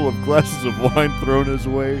couple of glasses of wine thrown his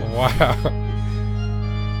way. Wow.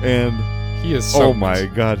 And He is so oh my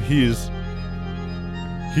god, he's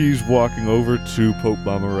walking over to Pope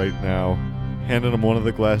Bama right now, handing him one of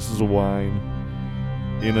the glasses of wine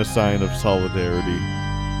in a sign of solidarity.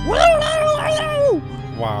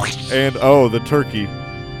 Wow. And oh, the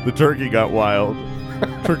turkey got wild.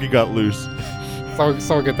 Turkey got loose.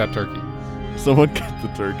 Someone get that turkey. Someone get the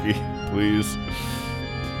turkey, please.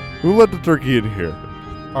 Who let the turkey in here?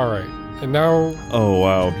 All right. And now Oh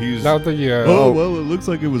wow, he's now the Oh, well, it looks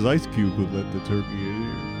like it was Ice Cube who let the turkey in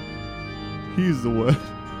here. He's the one.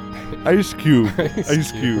 Ice Cube. Ice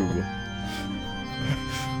Ice Cube. Cube.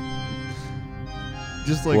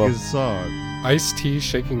 Just like Well- his song. Ice-T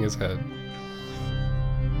shaking his head.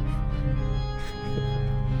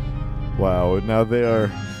 Wow, and now they're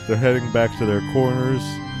heading back to their corners.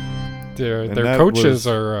 Their And their that coaches was-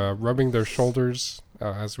 are rubbing their shoulders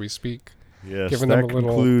as we speak, Yes, Giving that them a little-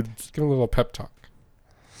 concludes giving a little pep talk.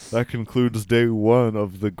 that concludes day one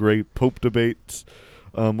of the great Pope debates.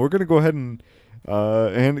 We're gonna go ahead and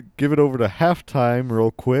give it over to halftime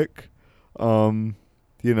real quick. Don't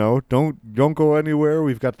go anywhere.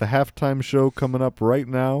 We've got the halftime show coming up right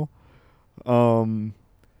now.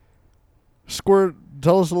 Squirt,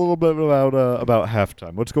 tell us a little bit about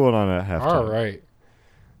halftime. What's going on at halftime? All right.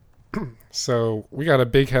 So we got a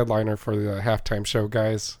big headliner for the halftime show,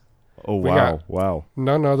 guys. Oh We wow, got- wow.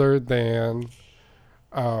 None other than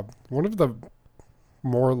one of the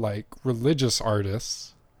more like religious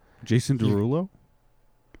artists. Jason Derulo?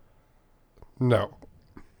 No,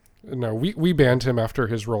 we banned him after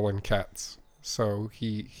his role in Cats, so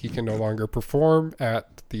he can no longer perform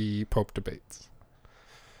at the Pope debates.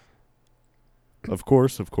 Of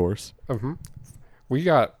course. We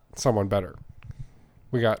got someone better.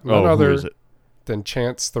 We got none Who other is it? than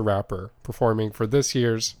Chance the Rapper performing for this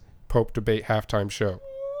year's Pope debate halftime show.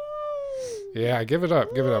 Yeah, give it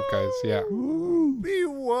up, guys. Yeah. We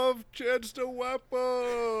love Chance the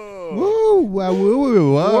Rapper. Woo! Wow,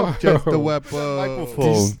 woo, Whoa. Just the weapon.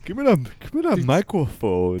 Microphone. Give me that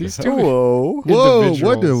microphone. these two- Hello. Whoa, what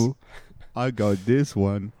individuals. the? I got this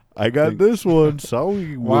one. I got this one.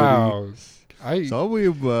 Sorry, Wow. Sorry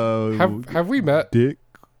about Have we met? Dick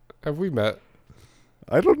Have we met?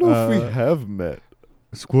 I don't know if we Uh, have met.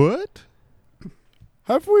 Squid?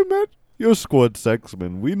 Have we met? You're Squad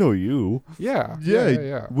Sexman. We know you. Yeah.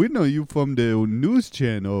 Yeah, we know you from the news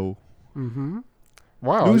channel. Mm-hmm.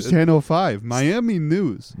 Wow. News Channel 5, Miami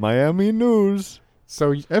News. Miami News.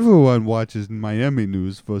 So Everyone watches Miami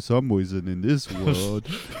News for some reason in this world.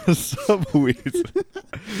 Some reason.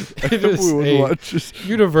 it is Everyone a watches.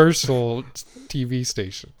 universal TV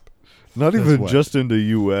station. Not That's even what. just in the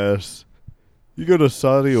U.S. You go to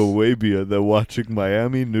Saudi Arabia, they're watching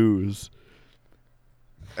Miami News.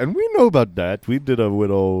 And we know about that. We did a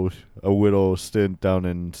little stint down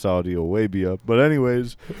in Saudi Arabia. But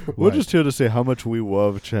anyways, we're Right. just here to say how much we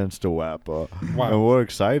love Chance the Rapper. Wow. And we're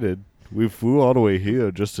excited. We flew all the way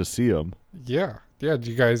here just to see him. Yeah. Yeah. Do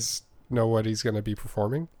you guys know what he's going to be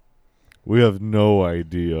performing? We have no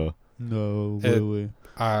idea. No, It- really.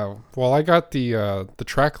 Well, I got the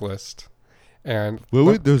track list, and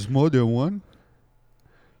Really? There's more than one?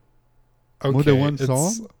 okay, more than one it's-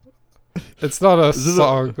 song? It's not a Is it a-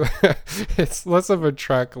 song. It's less of a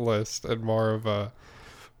track list and more of a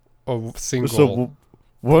single. So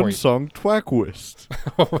one point. song Twackwist.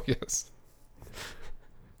 Oh yes.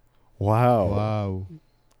 Wow. Wow.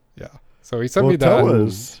 Yeah. So he sent Well, me tell that,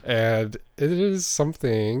 us. and it is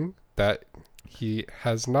something that he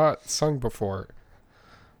has not sung before.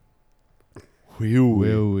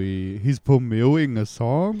 Really? He's premiering a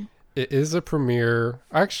song? It is a premiere.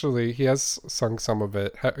 Actually, he has sung some of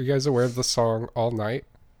it. Are you guys aware of the song "All Night"?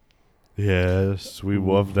 Yes, we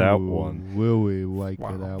love that Ooh, one. Really like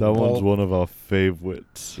Wow. that That one. one's one of our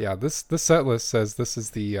favorites. Yeah. This set list says this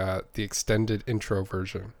is the extended intro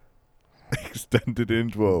version. Extended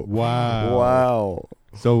intro. Wow. Wow.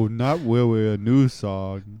 So not really a new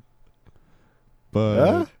song, but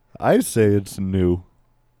Yeah? I say it's new.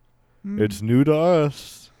 It's new to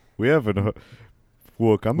us. We haven't heard.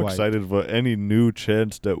 Look, I'm Right. excited for any new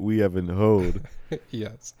chance that we haven't heard.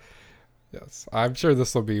 Yes. Yes. I'm sure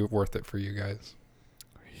this will be worth it for you guys.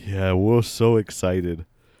 Yeah, we're so excited.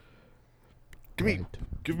 Give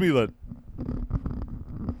me that.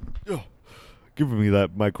 Ugh. Give me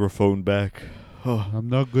that microphone back. I'm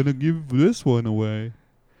not gonna give this one away.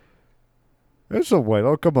 It's alright.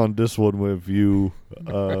 I'll come on this one with you.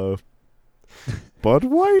 Bud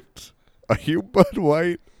White? Are you Bud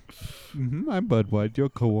White? I'm Bud White. You're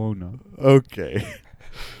Corona. Okay.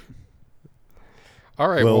 All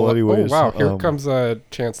right. Well, Well, anyways, oh wow, here um, comes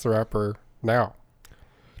Chance the Rapper now.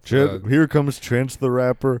 Here comes Chance the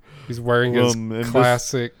Rapper. He's wearing his and this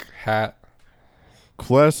classic hat.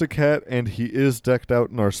 classic hat, and he is decked out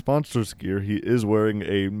in our sponsors gear. He is wearing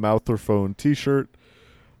a Moutherphone t-shirt.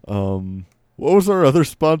 What was our other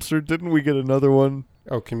sponsor? Didn't we get another one?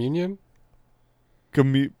 Oh, communion?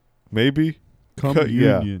 Maybe?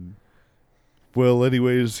 Communion. Well,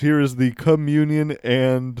 anyways, here is the Communion,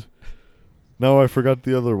 and now I forgot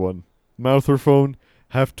the other one. Moutherphone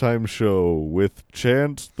halftime show with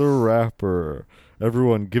Chance the Rapper.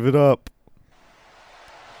 Everyone, give it up.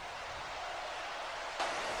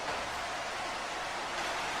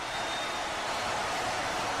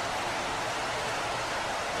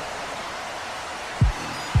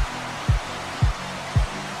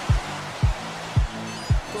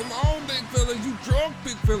 Come on, big fella, you drunk,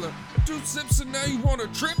 big fella. 2 sips and now you want to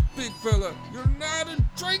trip, big fella. You're not a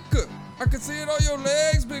drinker. I can see it on your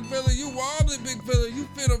legs, big fella. You wobbly, big fella. You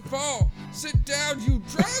finna fall. Sit down, you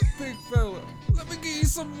drunk, big fella. Let me give you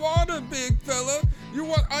some water, big fella. You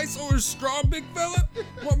want ice or a straw, big fella?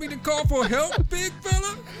 Want me to call for help, big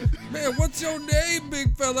fella? Man, what's your name,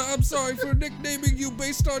 big fella? I'm sorry for nicknaming you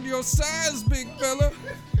based on your size, big fella.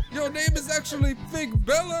 Your name is actually Fig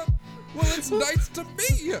Bella. Well, it's nice to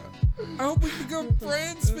meet you. I hope we become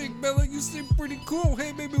friends, Big Bella. You seem pretty cool.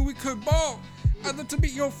 Hey, maybe we could ball. I'd love to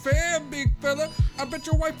meet your fam, Big Bella. I bet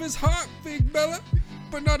your wife is hot, Big Bella.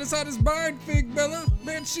 But not as hot as mine, Big Bella.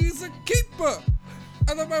 Man, she's a keeper.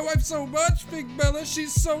 I love my wife so much, Big Bella.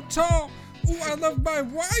 She's so tall. Ooh, I love my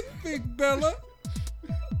wife, Big Bella.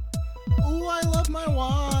 Ooh, I love my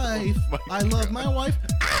wife. I love my wife.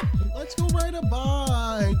 Let's go ride a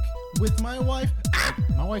bike with my wife.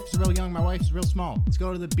 My wife's real young, my wife's real small. Let's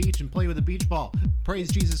go to the beach and play with a beach ball. Praise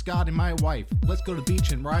Jesus God and my wife. Let's go to the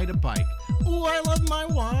beach and ride a bike. Ooh, I love my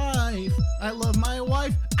wife. I love my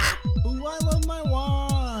wife. Ooh, I love my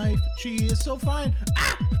wife. She is so fine.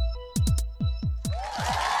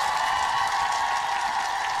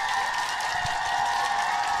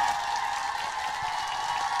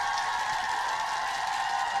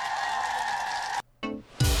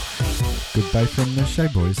 Goodbye from the Shy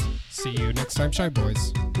Boys. See you next time, Shy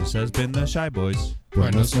Boys. This has been the Shy Boys.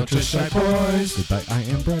 Buenos noches, Shy Boys. Goodbye, I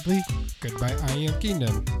am Bradley. Goodbye, I am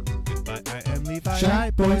Keenan. Goodbye, I am Levi.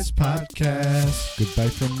 Shy Boys Podcast. Goodbye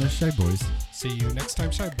from the Shy Boys. See you next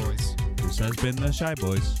time, Shy Boys. This has been the Shy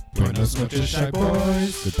Boys. Buenos noches, Shy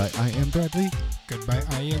Boys. Goodbye, I am Bradley. Goodbye,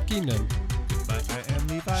 I am Keenan. Goodbye, I am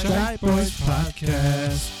Levi. Shy Boys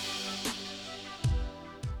Podcast.